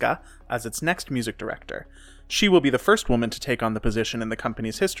Gardolinska as its next music director. She will be the first woman to take on the position in the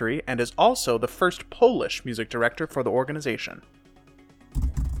company's history and is also the first Polish music director for the organization.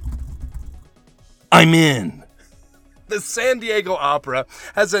 I'm in. The San Diego Opera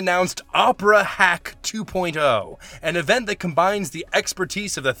has announced Opera Hack 2.0, an event that combines the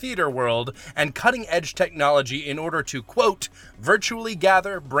expertise of the theater world and cutting-edge technology in order to, quote, virtually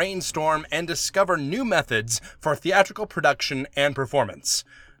gather, brainstorm, and discover new methods for theatrical production and performance.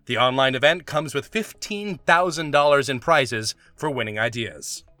 The online event comes with $15,000 in prizes for winning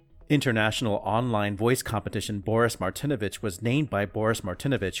ideas. International online voice competition Boris Martinović was named by Boris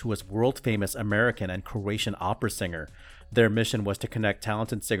Martinović, who was world-famous American and Croatian opera singer. Their mission was to connect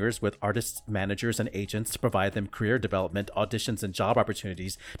talented singers with artists, managers, and agents to provide them career development, auditions, and job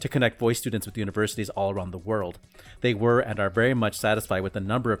opportunities to connect voice students with universities all around the world. They were and are very much satisfied with the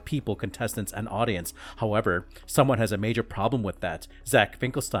number of people, contestants, and audience. However, someone has a major problem with that. Zach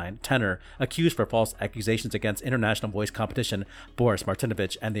Finkelstein, tenor, accused for false accusations against international voice competition Boris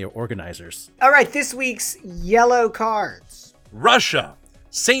Martinović and their organizers. All right, this week's yellow cards. Russia.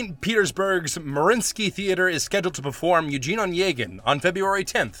 St. Petersburg's Mariinsky Theater is scheduled to perform Eugene Onegin on February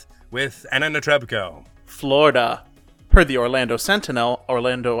 10th with Anna Netrebko. Florida. Per the Orlando Sentinel,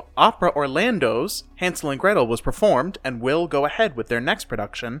 Opera Orlando's Hansel and Gretel was performed and will go ahead with their next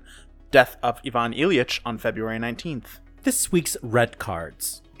production, Death of Ivan Ilyich, on February 19th. This week's red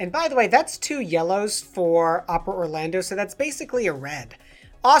cards. And by the way, that's 2 yellows for Opera Orlando, so that's basically a red.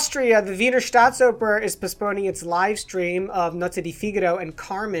 Austria, the Wiener Staatsoper is postponing its live stream of Nozze di Figaro and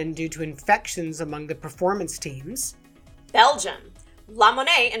Carmen due to infections among the performance teams. Belgium. La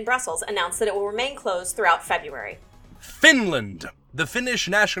Monnaie in Brussels announced that it will remain closed throughout February. Finland. The Finnish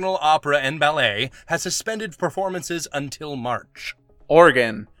National Opera and Ballet has suspended performances until March.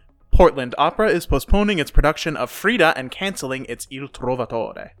 Oregon. Portland Opera is postponing its production of Frida and canceling its Il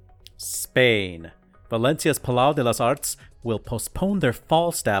Trovatore. Spain. Valencia's Palau de las Arts will postpone their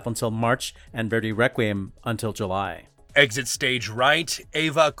fall staff until March and Verdi Requiem until July. Exit stage right.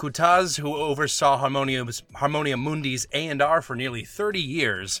 Eva Kutaz, who oversaw Harmonia Mundi's A&R for nearly 30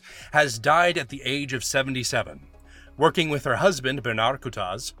 years, has died at the age of 77. Working with her husband, Bernard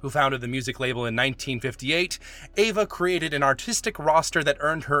Kutaz, who founded the music label in 1958, Eva created an artistic roster that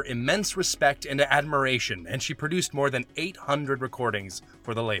earned her immense respect and admiration, and she produced more than 800 recordings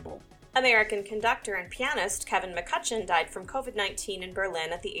for the label. American conductor and pianist Kevin McCutcheon died from COVID-19 in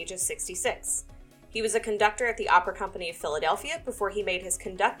Berlin at the age of 66. He was a conductor at the Opera Company of Philadelphia before he made his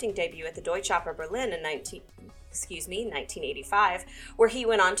conducting debut at the Deutsche Oper Berlin in 1985, where he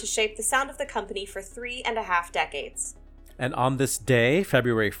went on to shape the sound of the company for 3.5 decades. And on this day,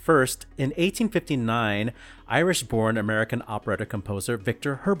 February 1st, in 1859, Irish-born American operetta composer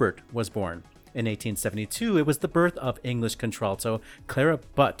Victor Herbert was born. In 1872, it was the birth of English contralto Clara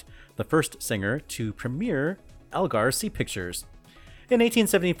Butt, the first singer to premiere Elgar Sea Pictures. In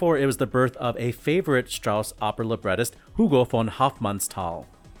 1874, it was the birth of a favorite Strauss opera librettist, Hugo von Hofmannsthal.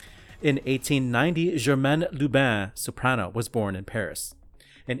 In 1890, Germaine Lubin, soprano, was born in Paris.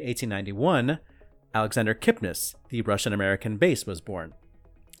 In 1891, Alexander Kipnis, the Russian-American bass, was born.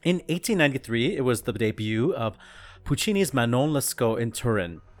 In 1893, it was the debut of Puccini's Manon Lescaut in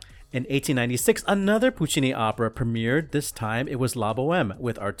Turin. In 1896, another Puccini opera premiered. This time, it was La Bohème,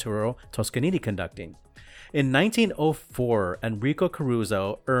 with Arturo Toscanini conducting. In 1904, Enrico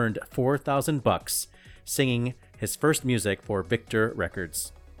Caruso earned $4,000 singing his first music for Victor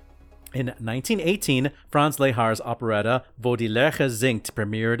Records. In 1918, Franz Lehar's operetta Wo die Lerche singt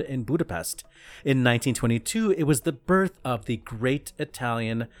premiered in Budapest. In 1922, it was the birth of the great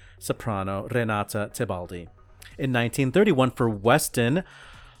Italian soprano Renata Tebaldi. In 1931, for Weston,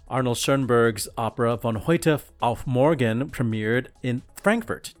 Arnold Schoenberg's opera Von Heute auf Morgen premiered in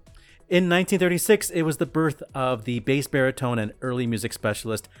Frankfurt. In 1936, it was the birth of the bass baritone and early music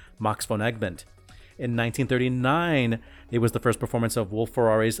specialist Max von Egmont. In 1939, it was the first performance of Wolf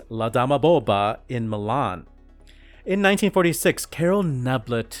Ferrari's La Dama Boba in Milan. In 1946, Carol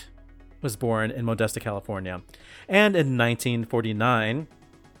Neblett was born in Modesto, California. And in 1949,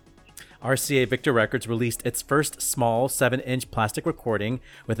 RCA Victor Records released its first small 7-inch plastic recording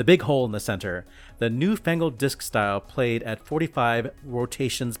with a big hole in the center. The newfangled disc style played at 45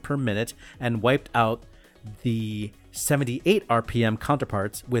 rotations per minute and wiped out the 78 RPM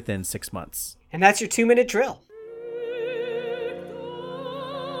counterparts within 6 months. And that's your 2-minute drill.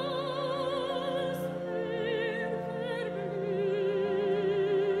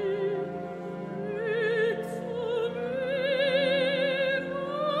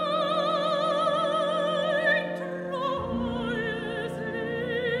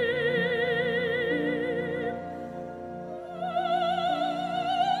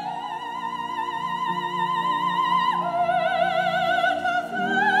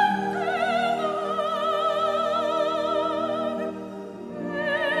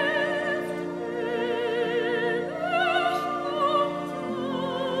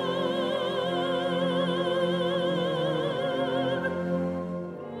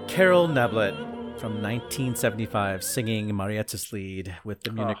 Carol Neblett from 1975 singing Marietta's Lied with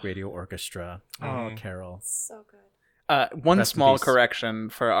the Munich Radio Orchestra. Oh, Carol. So good. One Rest in small peace. correction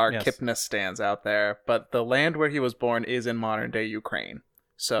for our Yes. Kipnis stands out there, but the land where he was born is in modern-day Ukraine.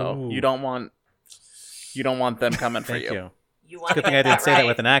 So Ooh. you don't want them coming for Thank you. you. You want Good to thing I get didn't that say right. that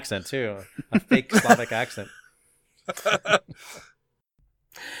with an accent, too. A fake Slavic accent.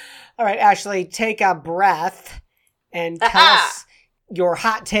 All right, Ashley, take a breath and tell Aha! us your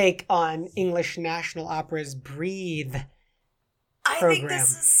hot take on English National Opera's Breathe I program. think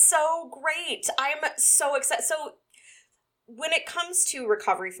this is so great. I'm so excited. So when it comes to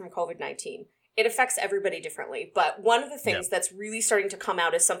recovery from COVID-19, it affects everybody differently. But one of the things that's really starting to come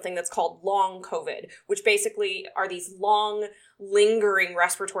out is something that's called long COVID, which basically are these long, lingering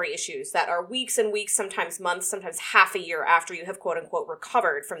respiratory issues that are weeks and weeks, sometimes months, sometimes half a year after you have quote unquote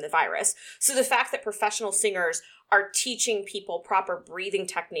recovered from the virus. So the fact that professional singers are teaching people proper breathing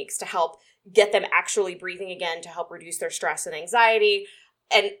techniques to help get them actually breathing again, to help reduce their stress and anxiety,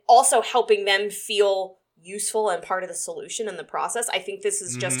 and also helping them feel useful and part of the solution in the process. I think this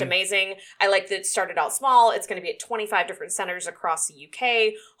is just amazing. I like that it started out small. It's going to be at 25 different centers across the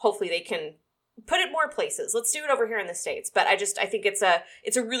UK. Hopefully they can put it more places. Let's do it over here in the States. But I think it's a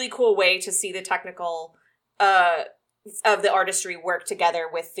really cool way to see the technical of the artistry work together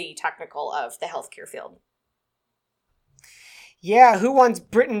with the technical of the healthcare field. Yeah, who wants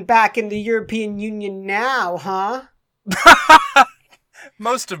Britain back in the European Union now, huh?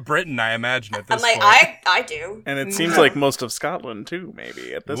 Most of Britain, I imagine, at this I'm like, point. I do. And it seems like most of Scotland, too,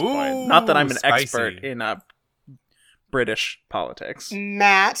 maybe, at this point. Not that I'm an expert in British politics.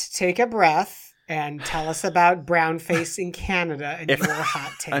 Matt, take a breath and tell us about brownface in Canada and your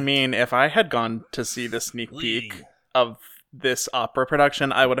hot take. I mean, if I had gone to see the sneak peek of this opera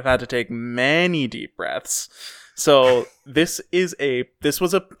production, I would have had to take many deep breaths. So this was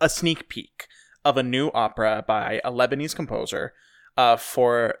a sneak peek of a new opera by a Lebanese composer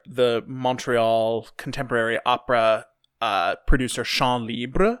for the Montreal Contemporary Opera producer Chant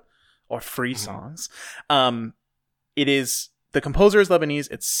Libre, or Free Songs. The composer is Lebanese.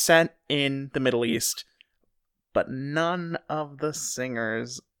 It's set in the Middle East, but none of the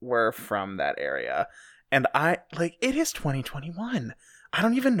singers were from that area. And it is 2021. I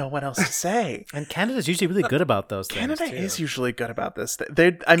don't even know what else to say. And Canada's usually really good about those things. Canada too. is usually good about this.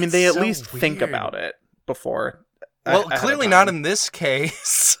 They at least think about it before. Well, clearly not in this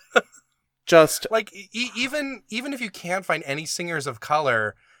case. Just like even if you can't find any singers of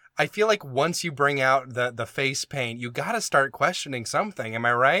color, I feel like once you bring out the face paint, you got to start questioning something. Am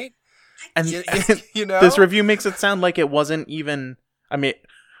I right? And you know, this review makes it sound like it wasn't even. I mean,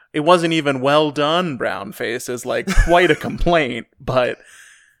 it wasn't even well done. Brown face is like quite a complaint, but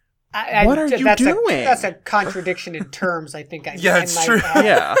what are you doing? That's a contradiction in terms. I think. It's true.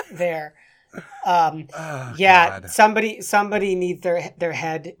 Yeah. There. God. Somebody needs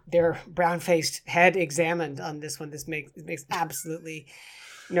their brown-faced head examined on this one. This makes absolutely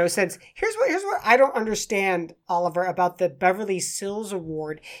no sense. Here's what I don't understand, Oliver, about the Beverly Sills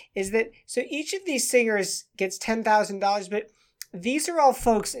Award is that so each of these singers gets $10,000, but these are all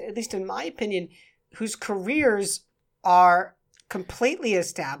folks, at least in my opinion, whose careers are completely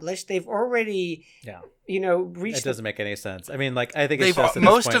established. They've already reached. It doesn't make any sense. I mean, like, I think it's just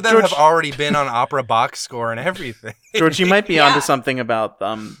most of them have already been on Opera Box Score and everything. George, you might be onto something about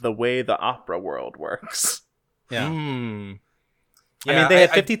the way the opera world works. Yeah. I mean, they had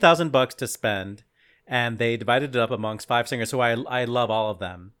 $50,000 to spend, and they divided it up amongst 5 singers. So I love all of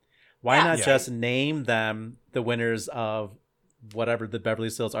them. Why not just name them the winners of whatever the Beverly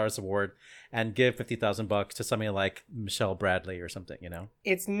Sills Artist Award and give $50,000 to somebody like Michelle Bradley or something, you know?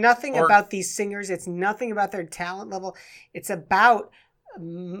 It's nothing about these singers. It's nothing about their talent level. It's about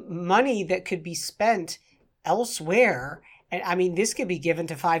money that could be spent elsewhere. And I mean, this could be given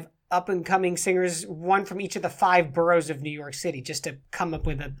to 5 up and coming singers, one from each of the 5 boroughs of New York City, just to come up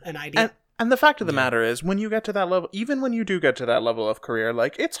with an idea. And the fact of the matter is, when you get to that level, even when you do get to that level of career,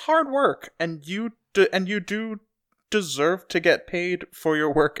 like, it's hard work, and you do deserve to get paid for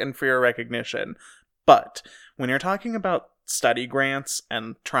your work and for your recognition. But when you're talking about study grants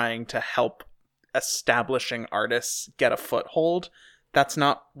and trying to help establishing artists get a foothold, that's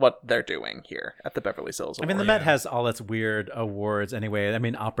not what they're doing here at the Beverly Sills Award. I mean, the Met has all its weird awards anyway. I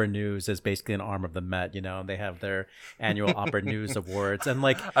mean, Opera News is basically an arm of the Met, you know. They have their annual Opera News Awards. And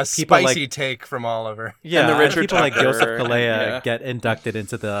like a spicy take from Oliver. Yeah, and the Richard people like Tucker, Joseph Kalea get inducted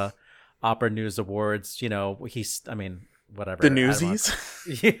into the Opera News Awards. You know, whatever. The Newsies?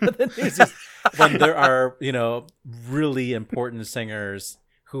 Yeah, the Newsies. When there are, really important singers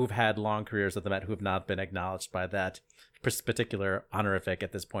who've had long careers at the Met who have not been acknowledged by that particular honorific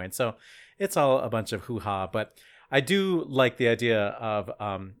at this point. So it's all a bunch of hoo-ha. But I do like the idea of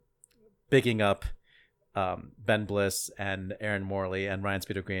bigging up Ben Bliss and Aaron Morley and Ryan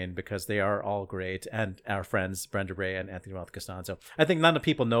Speedo Green, because they are all great, and our friends Brenda Ray and Anthony Ralph Costanzo. I think none of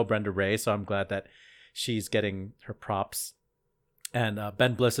people know Brenda Ray, so I'm glad that she's getting her props. And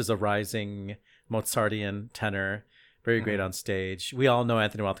Ben Bliss is a rising Mozartian tenor, very great on stage. We all know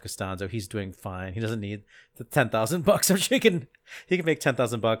Anthony Ralph Costanzo. He's doing fine. He doesn't need the $10,000. I'm sure he can make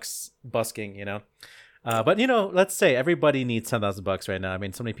 $10,000 busking, you know. But let's say everybody needs $10,000 right now. I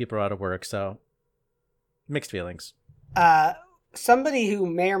mean, so many people are out of work, so mixed feelings. somebody who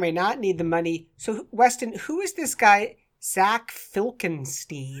may or may not need the money. So, Weston, who is this guy, Zach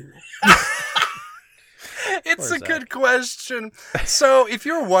Filkenstein? It's a good question. So if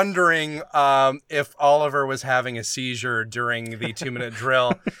you're wondering if Oliver was having a seizure during the 2-minute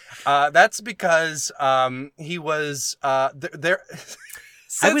drill, that's because he was there.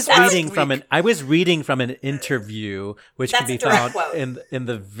 I was reading from an interview, which can be found in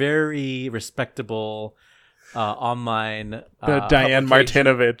the very respectable online Diane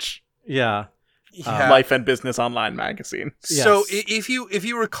Martinovich. Yeah. Life and Business Online magazine. So if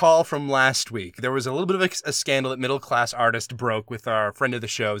you recall from last week, there was a little bit of a scandal that Middle Class Artist broke with our friend of the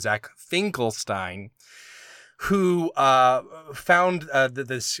show, Zach Finkelstein, who found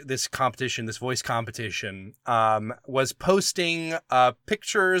this competition, this voice competition, was posting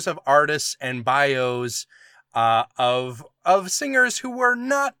pictures of artists and bios of singers who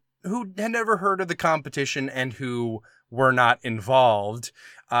had never heard of the competition and who were not involved.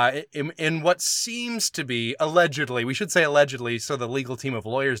 In what seems to be, allegedly, we should say allegedly so the legal team of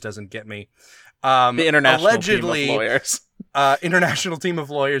lawyers doesn't get me. The international team of lawyers. International team of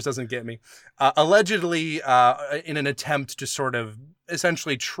lawyers doesn't get me. Allegedly, in an attempt to sort of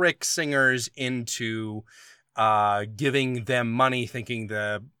essentially trick singers into giving them money, thinking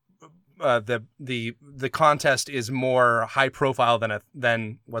the contest is more high profile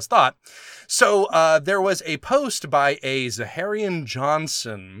than was thought. So there was a post by a Zaharian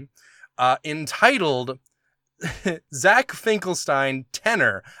Johnson entitled Zach Finkelstein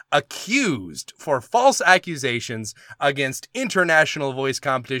tenor accused for false accusations against international voice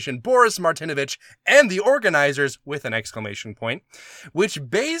competition Boris Martinovich and the organizers with an exclamation point, which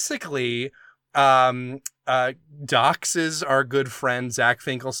basically doxes our good friend Zach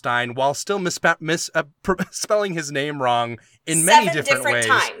Finkelstein while still spelling his name wrong in many different ways.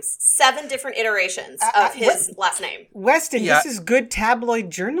 7 different iterations of his last name. Weston, this is good tabloid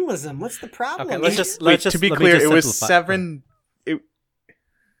journalism. What's the problem? Okay, let's just to be clear, it was 7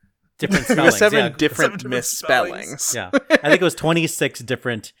 different spellings. It was 7 yeah. different misspellings. Yeah, I think it was 26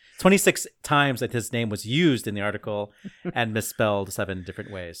 times that his name was used in the article and misspelled 7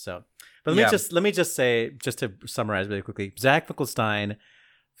 different ways. So, but let me just say, just to summarize really quickly, Zach Finkelstein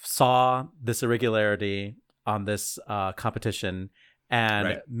saw this irregularity on this competition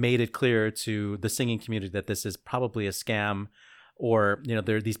and made it clear to the singing community that this is probably a scam, or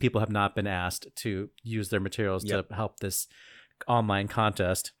these people have not been asked to use their materials to help this online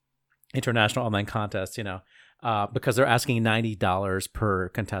contest, international online contest, because they're asking $90 per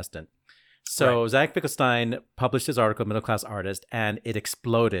contestant. So Zach Finkelstein published his article, Middle Class Artist, and it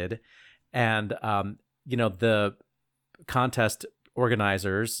exploded. And, the contest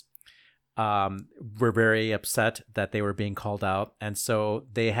organizers were very upset that they were being called out. And so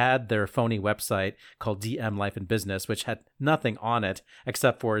they had their phony website called DM Life and Business, which had nothing on it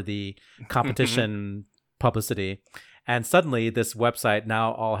except for the competition publicity. And suddenly this website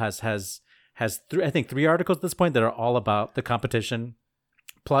now all has I think 3 articles at this point that are all about the competition,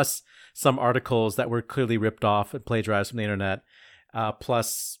 plus some articles that were clearly ripped off and plagiarized from the internet.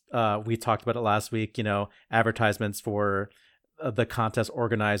 Plus, we talked about it last week, advertisements for the contest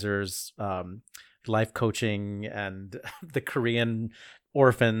organizers, life coaching and the Korean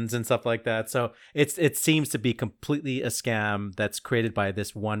orphans and stuff like that. So it seems to be completely a scam that's created by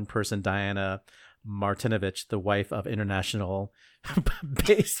this one person, Diana Martinovich, the wife of international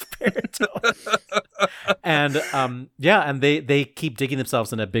based baritone. And and they keep digging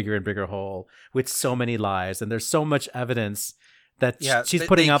themselves in a bigger and bigger hole with so many lies, and there's so much evidence that she's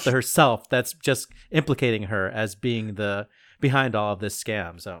putting out there herself that's just implicating her as being the behind all of this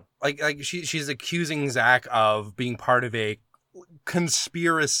scam. So like she's accusing Zach of being part of a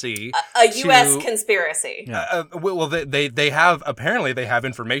conspiracy, a U.S. conspiracy. Well, they have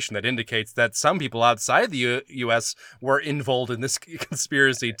information that indicates that some people outside the U.S. were involved in this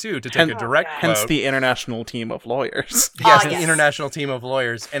conspiracy too. To take a direct quote, hence the international team of lawyers. Yes, the international team of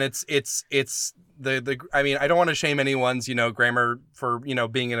lawyers, and it's the. I mean, I don't want to shame anyone's grammar for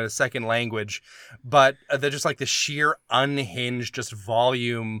being in a second language, but they're just like the sheer unhinged just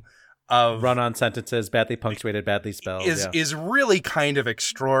volume of run-on sentences, badly punctuated, badly spelled, is really kind of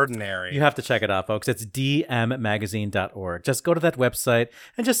extraordinary. You have to check it out, folks. It's dmmagazine.org. Just go to that website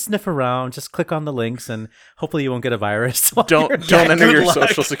and just sniff around. Just click on the links, and hopefully you won't get a virus. Don't enter your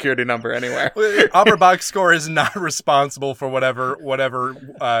social security number anywhere. Opera Box Score is not responsible for whatever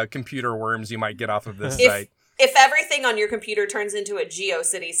computer worms you might get off of this site. If everything on your computer turns into a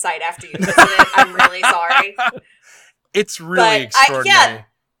GeoCities site after you visit it, I'm really sorry. It's really extraordinary.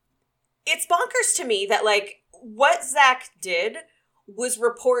 It's bonkers to me that, what Zach did was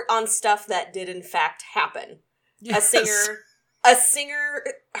report on stuff that did in fact happen. Yes. A singer a singer,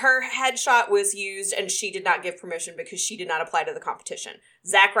 her headshot was used and she did not give permission because she did not apply to the competition.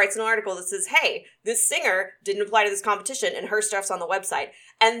 Zach writes an article that says, hey, this singer didn't apply to this competition and her stuff's on the website.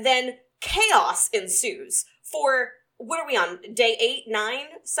 And then chaos ensues for, what are we on, day 8, 9,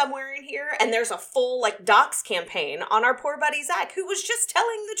 somewhere in here? And there's a full, docs campaign on our poor buddy Zach, who was just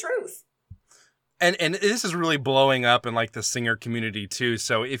telling the truth. And this is really blowing up in the singer community too.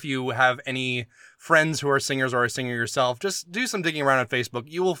 So if you have any friends who are singers or a singer yourself, just do some digging around on Facebook.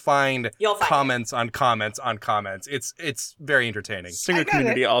 You will find comments on comments on comments. It's very entertaining. Singer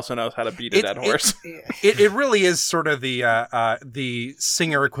community also knows how to beat a dead horse. It really is sort of the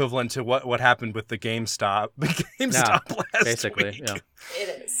singer equivalent to what happened with the GameStop last basically, week. Yeah.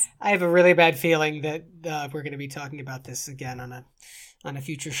 It is. I have a really bad feeling that we're going to be talking about this again on a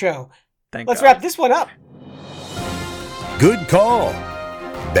future show. Let's wrap this one up. Good call.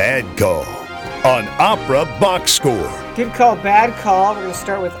 Bad call on Opera Box Score. Good call, bad call. We're going to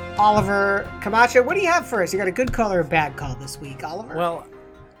start with Oliver Camacho. What do you have for us? You got a good call or a bad call this week, Oliver? Well,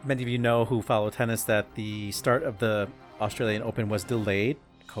 many of you know who follow tennis that the start of the Australian Open was delayed,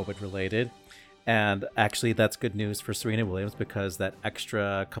 COVID-related. And actually, that's good news for Serena Williams because that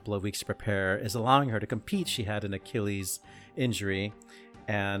extra couple of weeks to prepare is allowing her to compete. She had an Achilles injury.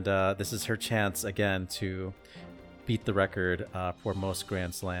 And this is her chance again to beat the record for most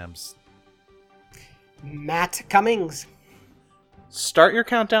Grand Slams. Matt Cummings. Start your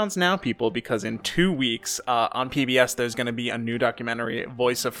countdowns now, people, because in 2 weeks on PBS, there's going to be a new documentary,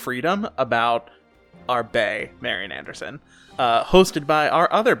 Voice of Freedom, about our bae, Marian Anderson, hosted by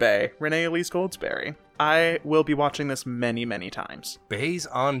our other bae, Renee Elise Goldsberry. I will be watching this many, many times. Baes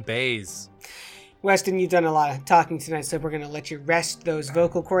on baes. Weston, you've done a lot of talking tonight, so we're going to let you rest those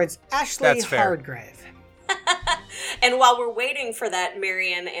vocal cords. Ashley Hardgrave. And while we're waiting for that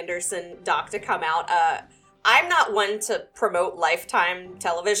Marian Anderson doc to come out, I'm not one to promote Lifetime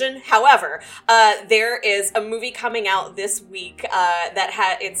television. However, there is a movie coming out this week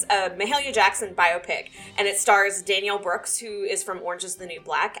it's a Mahalia Jackson biopic, and it stars Danielle Brooks, who is from Orange is the New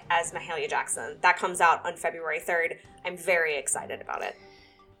Black, as Mahalia Jackson. That comes out on February 3rd. I'm very excited about it.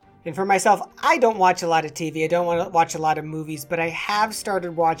 And for myself, I don't watch a lot of TV. I don't want to watch a lot of movies, but I have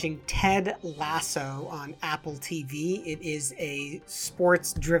started watching Ted Lasso on Apple TV. It is a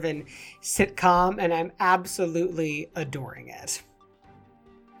sports-driven sitcom, and I'm absolutely adoring it.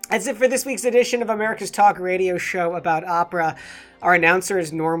 That's it for this week's edition of America's Talk Radio Show about opera. Our announcer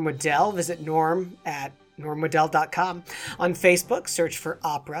is Norm Waddell. Visit Norm at normwaddell.com. On Facebook, search for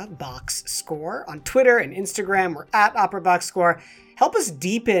Opera Box Score. On Twitter and Instagram, we're at Opera Box Score. Help us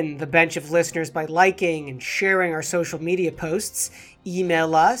deepen the bench of listeners by liking and sharing our social media posts.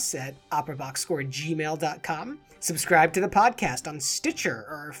 Email us at operaboxscore@gmail.com. Subscribe to the podcast on Stitcher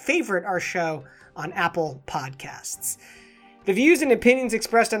or favorite our show on Apple Podcasts. The views and opinions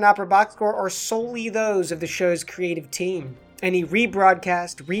expressed on Opera Box Score are solely those of the show's creative team. Any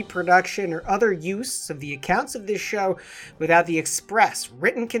rebroadcast, reproduction, or other use of the accounts of this show without the express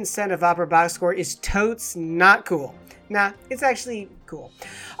written consent of Opera Box Score is totes not cool. Nah, it's actually cool.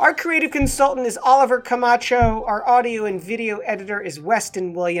 Our creative consultant is Oliver Camacho. Our audio and video editor is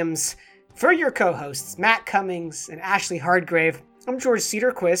Weston Williams. For your co-hosts, Matt Cummings and Ashley Hardgrave, I'm George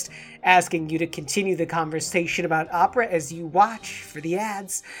Cedarquist, asking you to continue the conversation about opera as you watch for the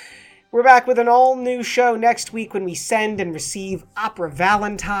ads. We're back with an all-new show next week when we send and receive Opera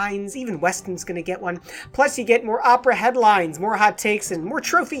Valentines. Even Weston's going to get one. Plus, you get more opera headlines, more hot takes, and more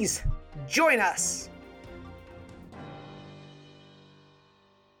trophies. Join us!